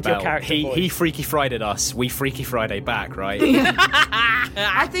to stick with rebel. your character voice. He Freaky Friday'd us. We Freaky Friday back, right?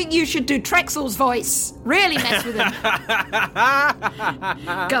 I think you should do Trexel's voice. Really mess with him.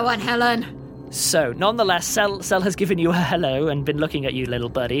 Go on, Helen. So, nonetheless, Cell has given you a hello and been looking at you, little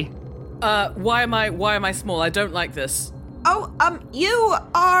buddy. Why am I small? I don't like this. Oh, you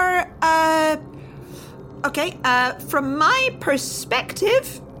are, okay, from my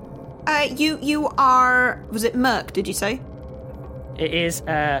perspective, you are... Was it Merc, did you say? It is,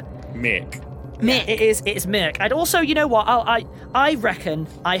 Mick. Mick. It is Merc. And also, you know what? I reckon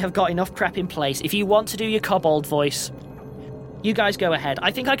I have got enough prep in place. If you want to do your kobold voice, you guys go ahead. I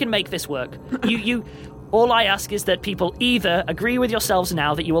think I can make this work. You... All I ask is that people either agree with yourselves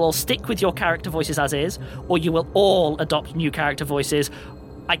now that you will all stick with your character voices as is, or you will all adopt new character voices.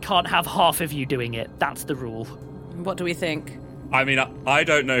 I can't have half of you doing it. That's the rule. What do we think? I mean, I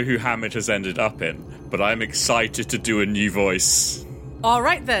don't know who Hamid has ended up in, but I'm excited to do a new voice. All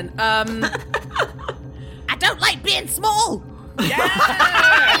right, then. I don't like being small.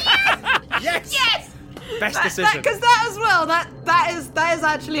 Yes! Yes! Best decision. Because that as well, that is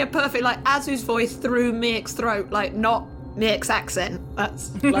actually a perfect, like, Azu's voice through Mick's throat, like, not Mick's accent.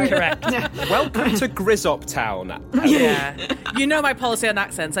 That's like, correct. Yeah. Welcome to Grizzop Town. Yeah. You know my policy on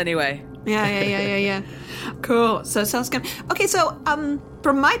accents anyway. Yeah. Cool. So sounds good. Okay, so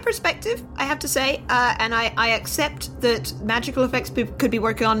from my perspective, I have to say, and I accept that magical effects could be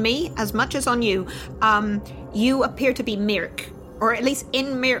working on me as much as on you. You appear to be Mirk, or at least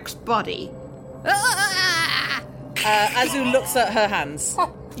in Mirk's body. Azu looks at her hands.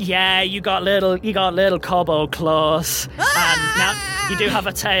 Yeah, you got little kobold claws, and now you do have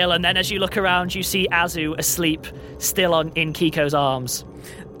a tail. And then as you look around, you see Azu asleep, still in Kiko's arms.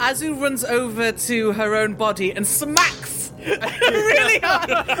 Azu runs over to her own body and smacks really hard.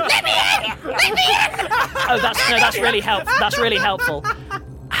 Let me in! Oh, that's really helpful. That's really helpful.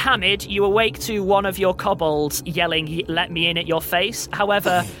 Hamid, you awake to one of your kobolds yelling, "Let me in" at your face.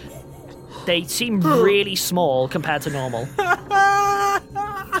 However, they seem really small compared to normal.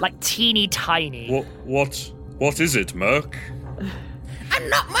 Like teeny tiny. What is it, Merc? I'm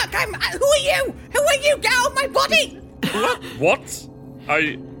not Merc. Who are you? Who are you? Get out of my body! What?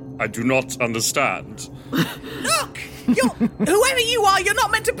 I do not understand. Look! Whoever you are, you're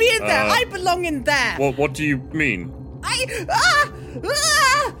not meant to be in there. I belong in there. What do you mean?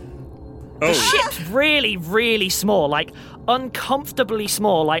 The ship's really, really small, like uncomfortably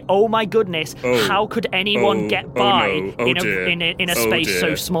small. Like, oh my goodness, how could anyone get by in a space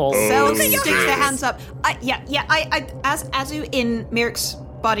so small? Sel sticks their hands up. As Azu in Mirk's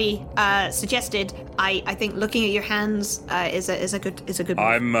body suggested, I think looking at your hands is a good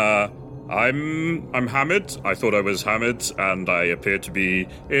move. I'm Hamid. I thought I was Hamid, and I appear to be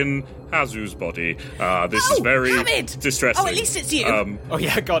in Azu's body. This is very distressing. Oh, at least it's you.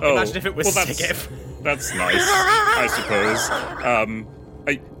 God, imagine if it was Sigif. That's nice, I suppose.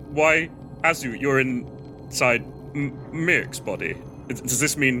 Why, Azu, you're inside Mirk's body? Does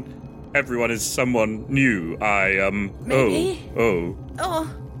this mean everyone is someone new? Maybe.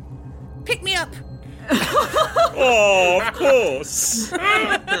 Oh, pick me up. Oh, of course.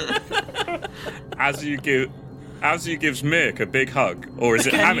 Azu gives Mirk a big hug, or is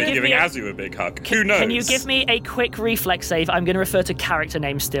it Hamid giving Azu a big hug? Who knows? Can you give me a quick reflex save? I'm going to refer to character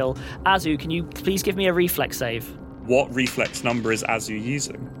names still. Azu, can you please give me a reflex save? What reflex number is Azu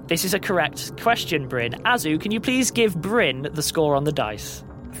using? This is a correct question, Bryn. Azu, can you please give Bryn the score on the dice?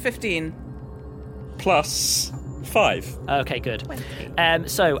 15. Plus 5. Okay, good.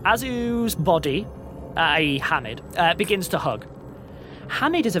 So Azu's body, Hamid, begins to hug.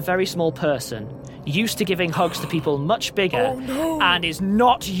 Hamid is a very small person, used to giving hugs to people much bigger, and is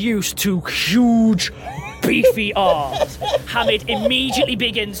not used to huge, beefy arms. Hamid immediately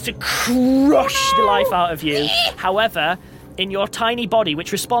begins to crush the life out of you. However, in your tiny body,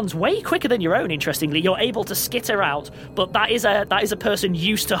 which responds way quicker than your own, interestingly, you're able to skitter out, but that is a person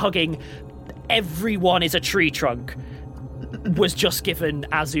used to hugging everyone is a tree trunk, was just given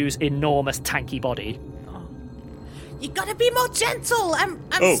Azu's enormous tanky body. You gotta be more gentle. I'm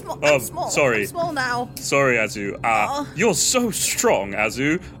small. Sorry. I'm small now. Sorry, Azu. You're so strong,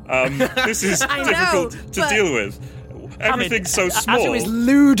 Azu. This is difficult to deal with. Everything's so small. Azu is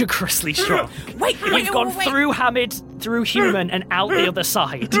ludicrously strong. Wait. You've gone through Hamid, through human, and out the other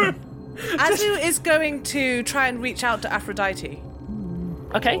side. Azu is going to try and reach out to Aphrodite.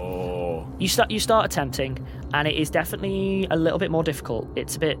 Okay. You start attempting, and it is definitely a little bit more difficult.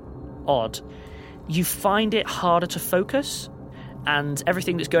 It's a bit odd. You find it harder to focus, and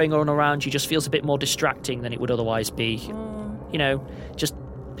everything that's going on around you just feels a bit more distracting than it would otherwise be. You know, just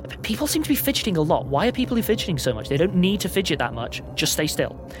people seem to be fidgeting a lot. Why are people fidgeting so much? They don't need to fidget that much. Just stay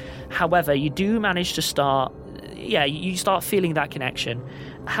still. However, you do manage to start feeling that connection.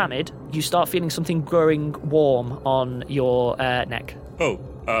 Hamid, you start feeling something growing warm on your neck.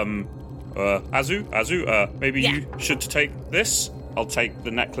 Azu, maybe you should take this. I'll take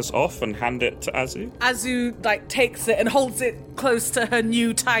the necklace off and hand it to Azu. Azu, takes it and holds it close to her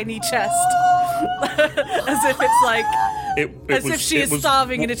new tiny chest. As if it's like... if she is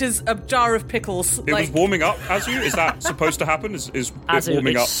starving and it is a jar of pickles. It was warming up, Azu? Is that supposed to happen? Is Azu, it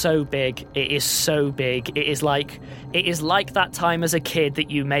warming up? It's so big. It is so big. It is like that time as a kid that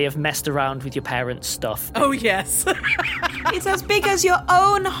you may have messed around with your parents' stuff. Oh, yes. It's as big as your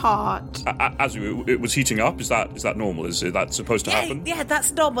own heart. Azu, it was heating up? Is that normal? Is that supposed to happen? Yeah,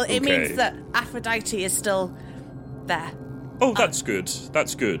 that's normal. It means that Aphrodite is still there. Oh, that's good.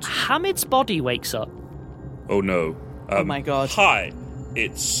 That's good. Hamid's body wakes up. Oh, no. Oh my god. Hi,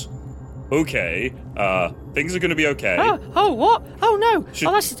 it's okay. Things are going to be okay. Oh, what? Oh, no.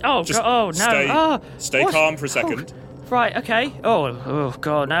 Stay calm for a second. Right, okay. Oh,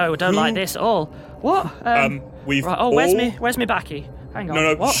 God, no, I don't like this at all. What? Where's me backy? Hang on.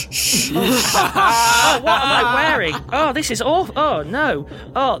 No. What? Shh. What am I wearing? Oh, this is awful. Oh, no.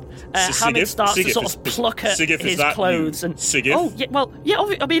 Hamid starts to sort of pluck at his clothes. And Sigif? Oh, yeah, well, yeah,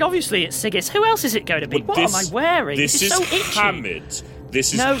 obviously it's Sigis. Who else is it going to be? What am I wearing? This is so itchy. Hamid.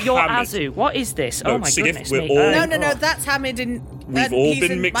 This is No, you're Hamid. Azu. What is this? No, oh, my Sigif, goodness we're me. all... No, that's Hamid and... We've all he's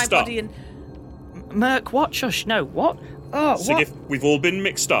been in mixed my up. body and... Merc, what? Shush, no, what? Oh, Sigif, what? we've all been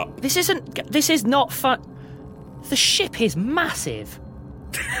mixed up. This is not fun. The ship is massive.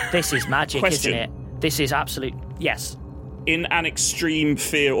 This is magic, Question. isn't it? This is absolute... Yes. In an extreme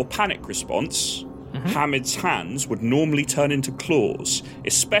fear or panic response, Hamid's hands would normally turn into claws,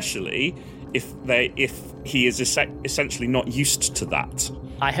 especially if he is essentially not used to that.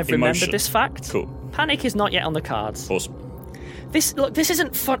 I have emotion. remembered this fact. Cool. Panic is not yet on the cards. Awesome. This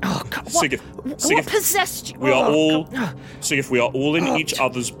isn't fun. Oh, God, Sigith, what possessed you? We are all, Sigith, we are all in each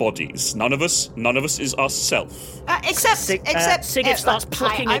other's bodies. None of us is ourself. Except Sigith starts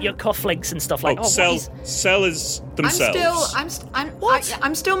plucking at your cufflinks and stuff like. Cell is themselves.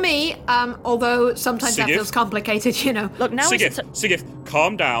 I'm still me. Although sometimes that Sigith? feels complicated, you know. Look now. Sigith,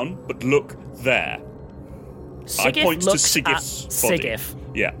 calm down, but look there. Sigith I point to looks Sigith's at body. Sigith.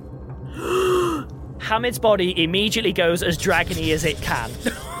 Yeah. Hamid's body immediately goes as dragony as it can.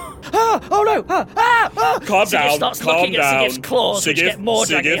 Calm Sigith down. starts Calm looking down. at Sigith's claws, which Sigith, get more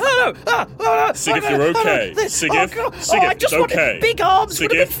dragony. Sigith, you're okay. Sigith, I just it's want okay. big arms.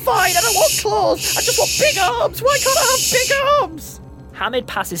 Would have been Sigith, fine. I don't want claws. I just want big arms. Why can't I have big arms? Hamid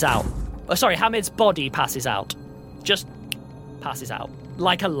passes out. Oh, sorry, Hamid's body passes out. Just passes out.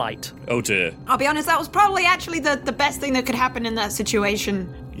 Like a light. Oh dear. I'll be honest, that was probably actually the best thing that could happen in that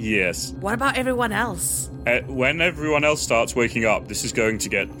situation. Yes. What about everyone else? When everyone else starts waking up, this is going to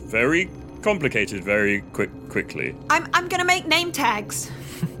get very complicated very quickly. I'm gonna make name tags.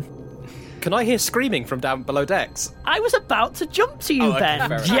 Can I hear screaming from down below decks? I was about to jump to you, okay, Ben.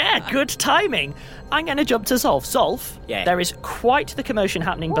 fair enough. Yeah, good timing. I'm going to jump to Zolf. Zolf, Yeah. There is quite the commotion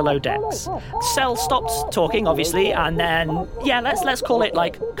happening below decks. Cell stops talking, obviously, and then, let's call it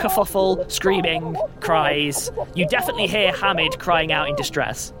like kerfuffle, screaming, cries. You definitely hear Hamid crying out in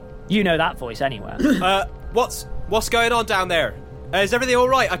distress. You know that voice anywhere. What's going on down there? Is everything all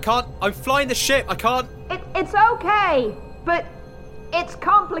right? I'm flying the ship. I can't. It's okay, but it's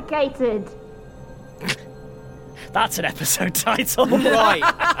complicated. That's an episode title. Right.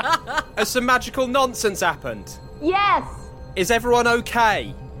 Has some magical nonsense happened? Yes, Is everyone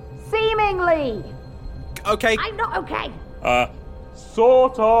okay? seemingly. Okay. I'm not okay.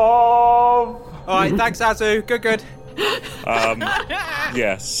 Sort of. All right. Thanks, Azu. Good.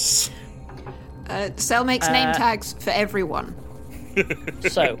 Yes. Cell makes name tags for everyone.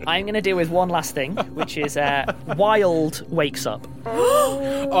 So, I'm going to deal with one last thing, which is Wild wakes up.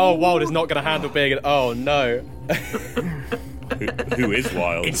 Oh, Wild is not going to handle being Oh, no. Who is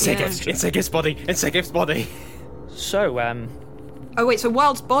Wild? It's Sigith's body. It's Sigith's body. So, Oh wait, so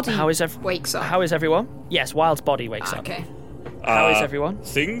Wild's body wakes up. How is everyone? Yes, Wild's body wakes up. Okay. How is everyone?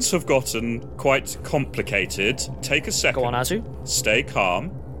 Things have gotten quite complicated. Take a second. Go on, Azu. Stay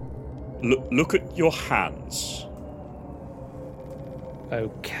calm. Look at your hands.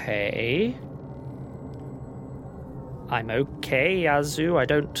 Okay. I'm okay, Azu. I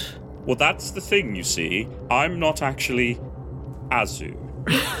don't... Well, that's the thing, you see. I'm not actually Azu.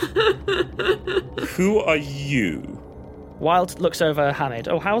 Who are you? Wild looks over Hamid.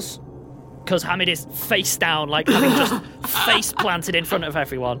 Oh, how's... Because Hamid is face down, like having just face planted in front of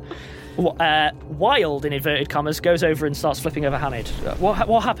everyone. Wild, in inverted commas, goes over and starts flipping over Hamid.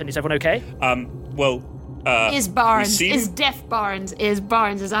 What happened? Is everyone okay? Is Barnes. Is Deaf Barnes. Is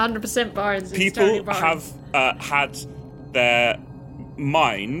Barnes. Is 100% Barnes. People have had their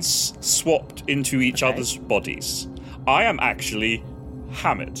minds swapped into each other's bodies. I am actually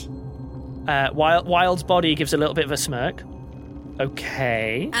Hamid. Wild's body gives a little bit of a smirk.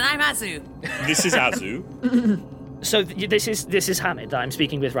 Okay. And I'm Azu. This is Azu. So this is Hamid that I'm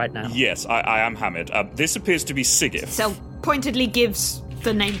speaking with right now. Yes, I am Hamid. This appears to be Sigith. Cell pointedly gives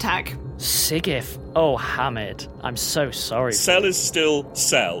the name tag. Sigith. Oh, Hamid. I'm so sorry. Cell is still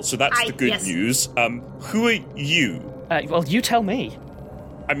Cell, so that's the good news. Who are you? Well, you tell me.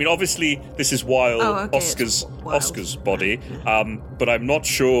 I mean, obviously, this is Wild, Oscar's body, but I'm not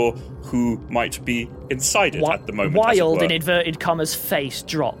sure who might be inside it at the moment. Wild, in inverted commas, face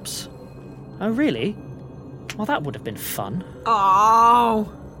drops. Oh, really? Well, that would have been fun.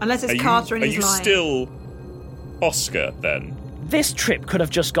 Oh, unless it's Carter and he's he's lying. Are you still Oscar, then? This trip could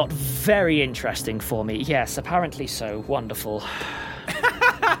have just got very interesting for me. Yes, apparently so. Wonderful.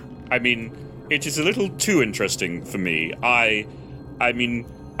 I mean, it is a little too interesting for me. I mean,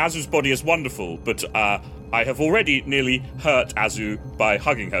 Azu's body is wonderful, but I have already nearly hurt Azu by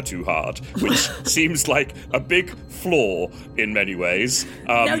hugging her too hard, which seems like a big flaw in many ways.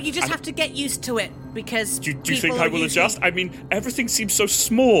 No, you just have to get used to it, because Do you think I will adjust? I mean, everything seems so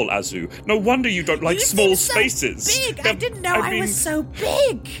small, Azu. No wonder you don't like small spaces. Big! I didn't know I was so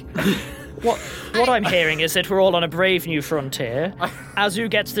big! What I'm hearing is that we're all on a brave new frontier. Azu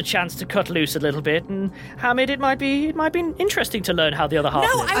gets the chance to cut loose a little bit, and Hamid, it might be interesting to learn how the other half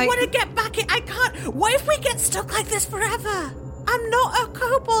No, lives. I want to get back in. I can't. What if we get stuck like this forever? I'm not a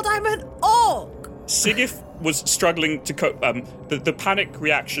kobold, I'm an orc. Sigith was struggling to cope. The panic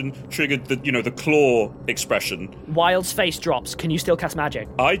reaction triggered the claw expression. Wild's face drops. Can you still cast magic?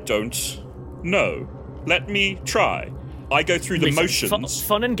 I don't know. Let me try. I go through the Listen, motions.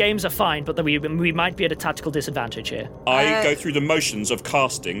 Fun and games are fine, but we might be at a tactical disadvantage here. I go through the motions of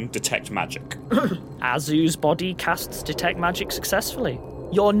casting Detect Magic. Azu's body casts Detect Magic successfully.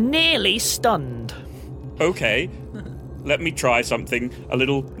 You're nearly stunned. Okay. Let me try something a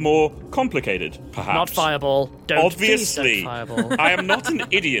little more complicated, perhaps. Not fireball. Obviously. Please don't fireball. I am not an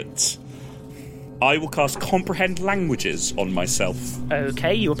idiot. I will cast Comprehend Languages on myself.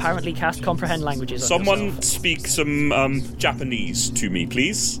 Okay, you apparently cast Comprehend Languages on Someone yourself. speak some Japanese to me,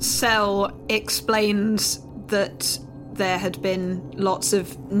 please. Cell explains that there had been lots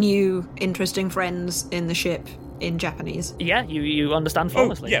of new, interesting friends in the ship in Japanese. Yeah, you understand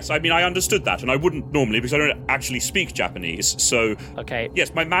flawlessly. Oh, yes, I mean, I understood that, and I wouldn't normally because I don't actually speak Japanese, so... Okay.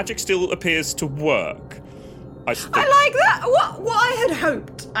 Yes, my magic still appears to work. I like that. What I had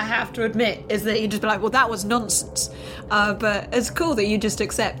hoped, I have to admit, is that you'd just be like, well, that was nonsense. But it's cool that you just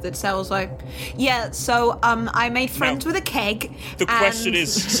accept that Cell's like, yeah, so I made friends with a keg. The question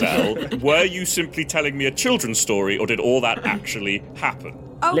is, Cell, were you simply telling me a children's story, or did all that actually happen?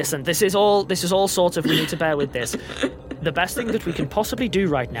 Listen, this is all sort of, we need to bear with this. The best thing that we can possibly do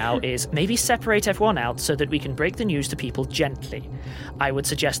right now is maybe separate everyone out so that we can break the news to people gently. I would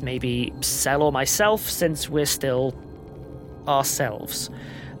suggest maybe Cell or myself, since we're still ourselves.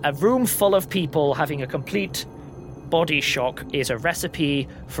 A room full of people having a complete body shock is a recipe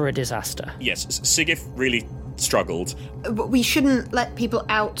for a disaster. Yes, Sigif really struggled. We shouldn't let people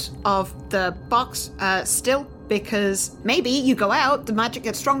out of the box still, because maybe you go out, the magic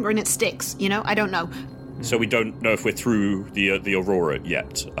gets stronger and it sticks, I don't know. So we don't know if we're through the Aurora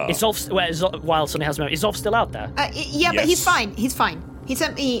yet. Is Zolf, while Sonny has a moment, is Zolf still out there? Yeah, but he's fine. He's fine. He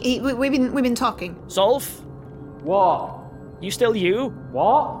sent me. We've been talking. Zolf? What? You still you?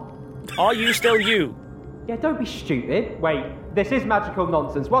 What? Are you still you? Yeah, don't be stupid. Wait, this is magical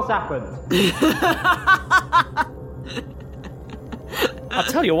nonsense. What's happened? I'll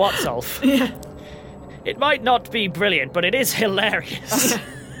tell you what, Zolf. Yeah. It might not be brilliant, but it is hilarious.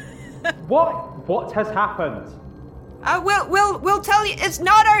 What has happened? We'll tell you. It's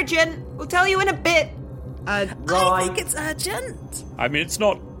not urgent. We'll tell you in a bit. I think it's urgent. I mean, it's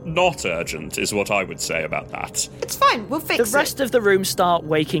not urgent, is what I would say about that. It's fine. We'll fix it. The rest of the room start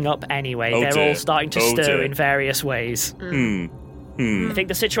waking up anyway. Oh, They're dear. all starting to Oh, stir dear. in various ways. I think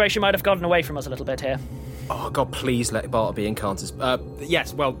the situation might have gotten away from us a little bit here. Oh, God, please let Barter be in Carn's.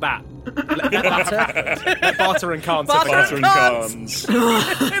 Yes, well, that. Let Barter. Let Barter and Carn. Barter and Carns.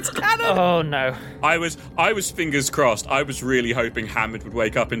 It's canon! Oh, no. I was fingers crossed. I was really hoping Hamid would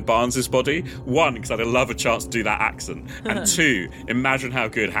wake up in Barnes's body. One, because I'd love a chance to do that accent. And two, imagine how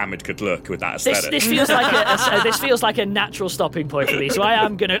good Hamid could look with that aesthetic. This feels like a natural stopping point for me, so I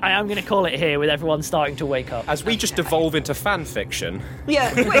am gonna call it here with everyone starting to wake up. As we just devolve into fan fiction.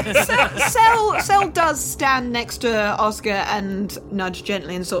 Yeah, wait, Cell does stand next to Oscar and nudge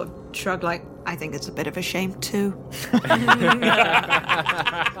gently and sort of shrug like, I think it's a bit of a shame too.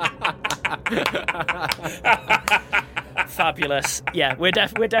 Fabulous. Yeah, we're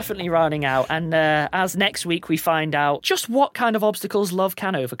definitely running out, and as next week we find out just what kind of obstacles love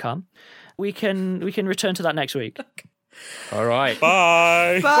can overcome, we can return to that next week. All right.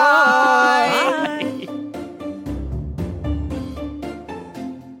 Bye. Bye.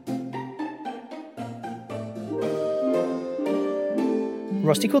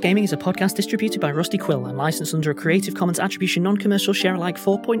 Rusty Quill Gaming is a podcast distributed by Rusty Quill and licensed under a Creative Commons Attribution Non-Commercial Share-alike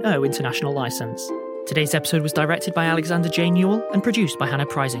 4.0 international license. Today's episode was directed by Alexander J. Newell and produced by Hannah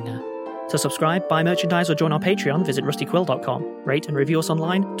Preisinger. To subscribe, buy merchandise or join our Patreon, visit rustyquill.com. Rate and review us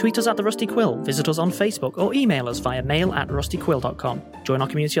online, tweet us at The Rusty Quill, visit us on Facebook or email us via mail@rustyquill.com. Join our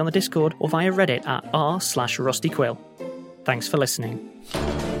community on the Discord or via Reddit at r/rustyquill. Thanks for listening.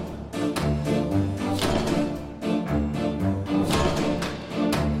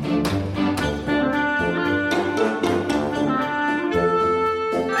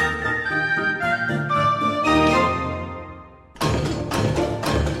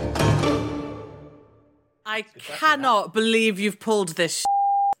 I cannot believe you've pulled this.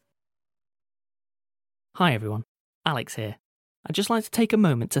 Hi everyone, Alex here. I'd just like to take a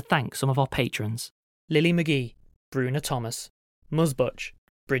moment to thank some of our patrons. Lily McGee, Bruna Thomas, Muzbutch,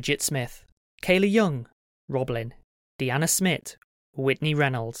 Bridget Smith, Kayla Young, Roblin, Deanna Smith, Whitney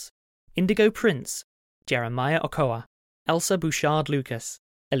Reynolds, Indigo Prince, Jeremiah Okoa, Elsa Bouchard Lucas,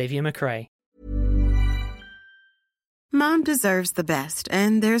 Olivia McRae. Mom deserves the best,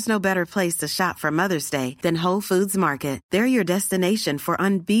 and there's no better place to shop for Mother's Day than Whole Foods Market. They're your destination for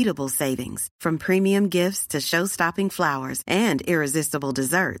unbeatable savings, from premium gifts to show-stopping flowers and irresistible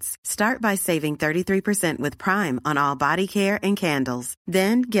desserts. Start by saving 33% with Prime on all body care and candles.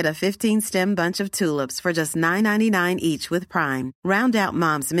 Then get a 15-stem bunch of tulips for just $9.99 each with Prime. Round out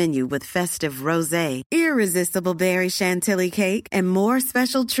Mom's menu with festive rosé, irresistible berry chantilly cake, and more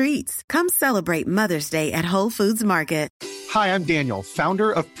special treats. Come celebrate Mother's Day at Whole Foods Market. Hi, I'm Daniel,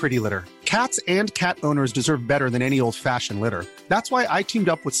 founder of Pretty Litter. Cats and cat owners deserve better than any old-fashioned litter. That's why I teamed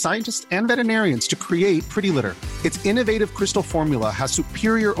up with scientists and veterinarians to create Pretty Litter. Its innovative crystal formula has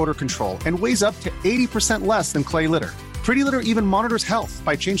superior odor control and weighs up to 80% less than clay litter. Pretty Litter even monitors health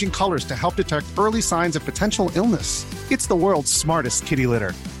by changing colors to help detect early signs of potential illness. It's the world's smartest kitty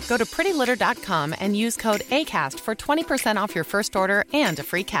litter. Go to prettylitter.com and use code ACAST for 20% off your first order and a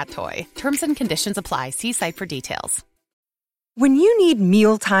free cat toy. Terms and conditions apply. See site for details. When you need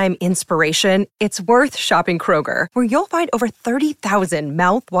mealtime inspiration, it's worth shopping Kroger, where you'll find over 30,000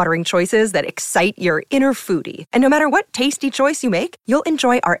 mouth-watering choices that excite your inner foodie. And no matter what tasty choice you make, you'll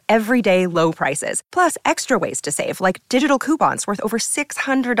enjoy our everyday low prices, plus extra ways to save, like digital coupons worth over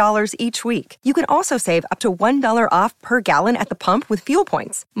 $600 each week. You can also save up to $1 off per gallon at the pump with fuel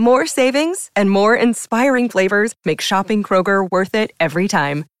points. More savings and more inspiring flavors make shopping Kroger worth it every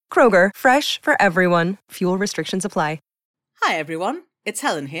time. Kroger, fresh for everyone. Fuel restrictions apply. Hi everyone, it's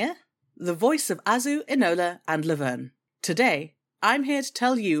Helen here, the voice of Azu, Enola, and Laverne. Today, I'm here to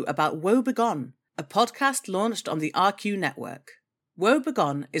tell you about Woe Begone, a podcast launched on the RQ network. Woe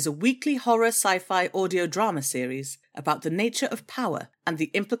Begone is a weekly horror sci-fi audio drama series about the nature of power and the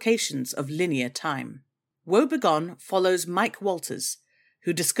implications of linear time. Woe Begone follows Mike Walters,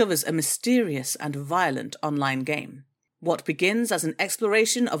 who discovers a mysterious and violent online game. What begins as an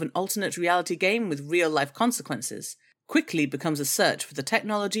exploration of an alternate reality game with real-life consequences quickly becomes a search for the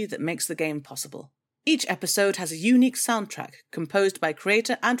technology that makes the game possible. Each episode has a unique soundtrack composed by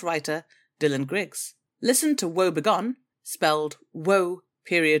creator and writer Dylan Griggs. Listen to Woe Begone, spelled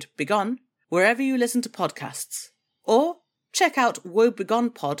Woe.Begone, wherever you listen to podcasts. Or check out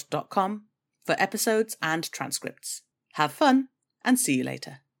woebegonepod.com for episodes and transcripts. Have fun, and see you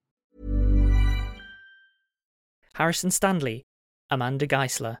later. Harrison Stanley, Amanda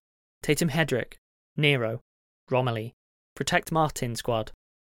Geisler, Tatum Hedrick, Nero, Romilly, Protect Martin Squad,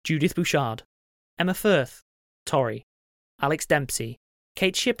 Judith Bouchard, Emma Firth, Tori, Alex Dempsey,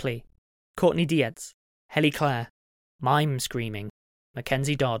 Kate Shipley, Courtney Dietz, Helly Clare, Mime Screaming,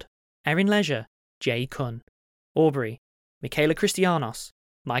 Mackenzie Dodd, Erin Leisure, Jay Kunn, Aubrey, Michaela Christianos,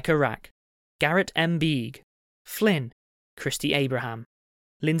 Micah Rack, Garrett M. Beeg, Flynn, Christy Abraham,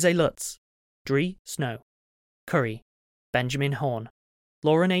 Lindsay Lutz, Dree Snow, Curry, Benjamin Horn,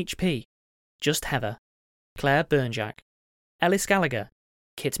 Lauren H.P., Just Heather, Claire Burnjack, Ellis Gallagher,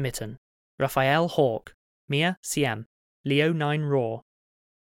 Kit Mitten, Raphael Hawke, Mia CM, Leo 9 Raw,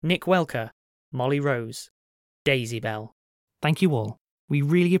 Nick Welker, Molly Rose, Daisy Bell. Thank you all. We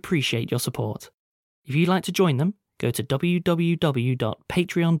really appreciate your support. If you'd like to join them, go to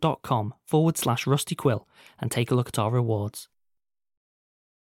www.patreon.com/rustyquill and take a look at our rewards.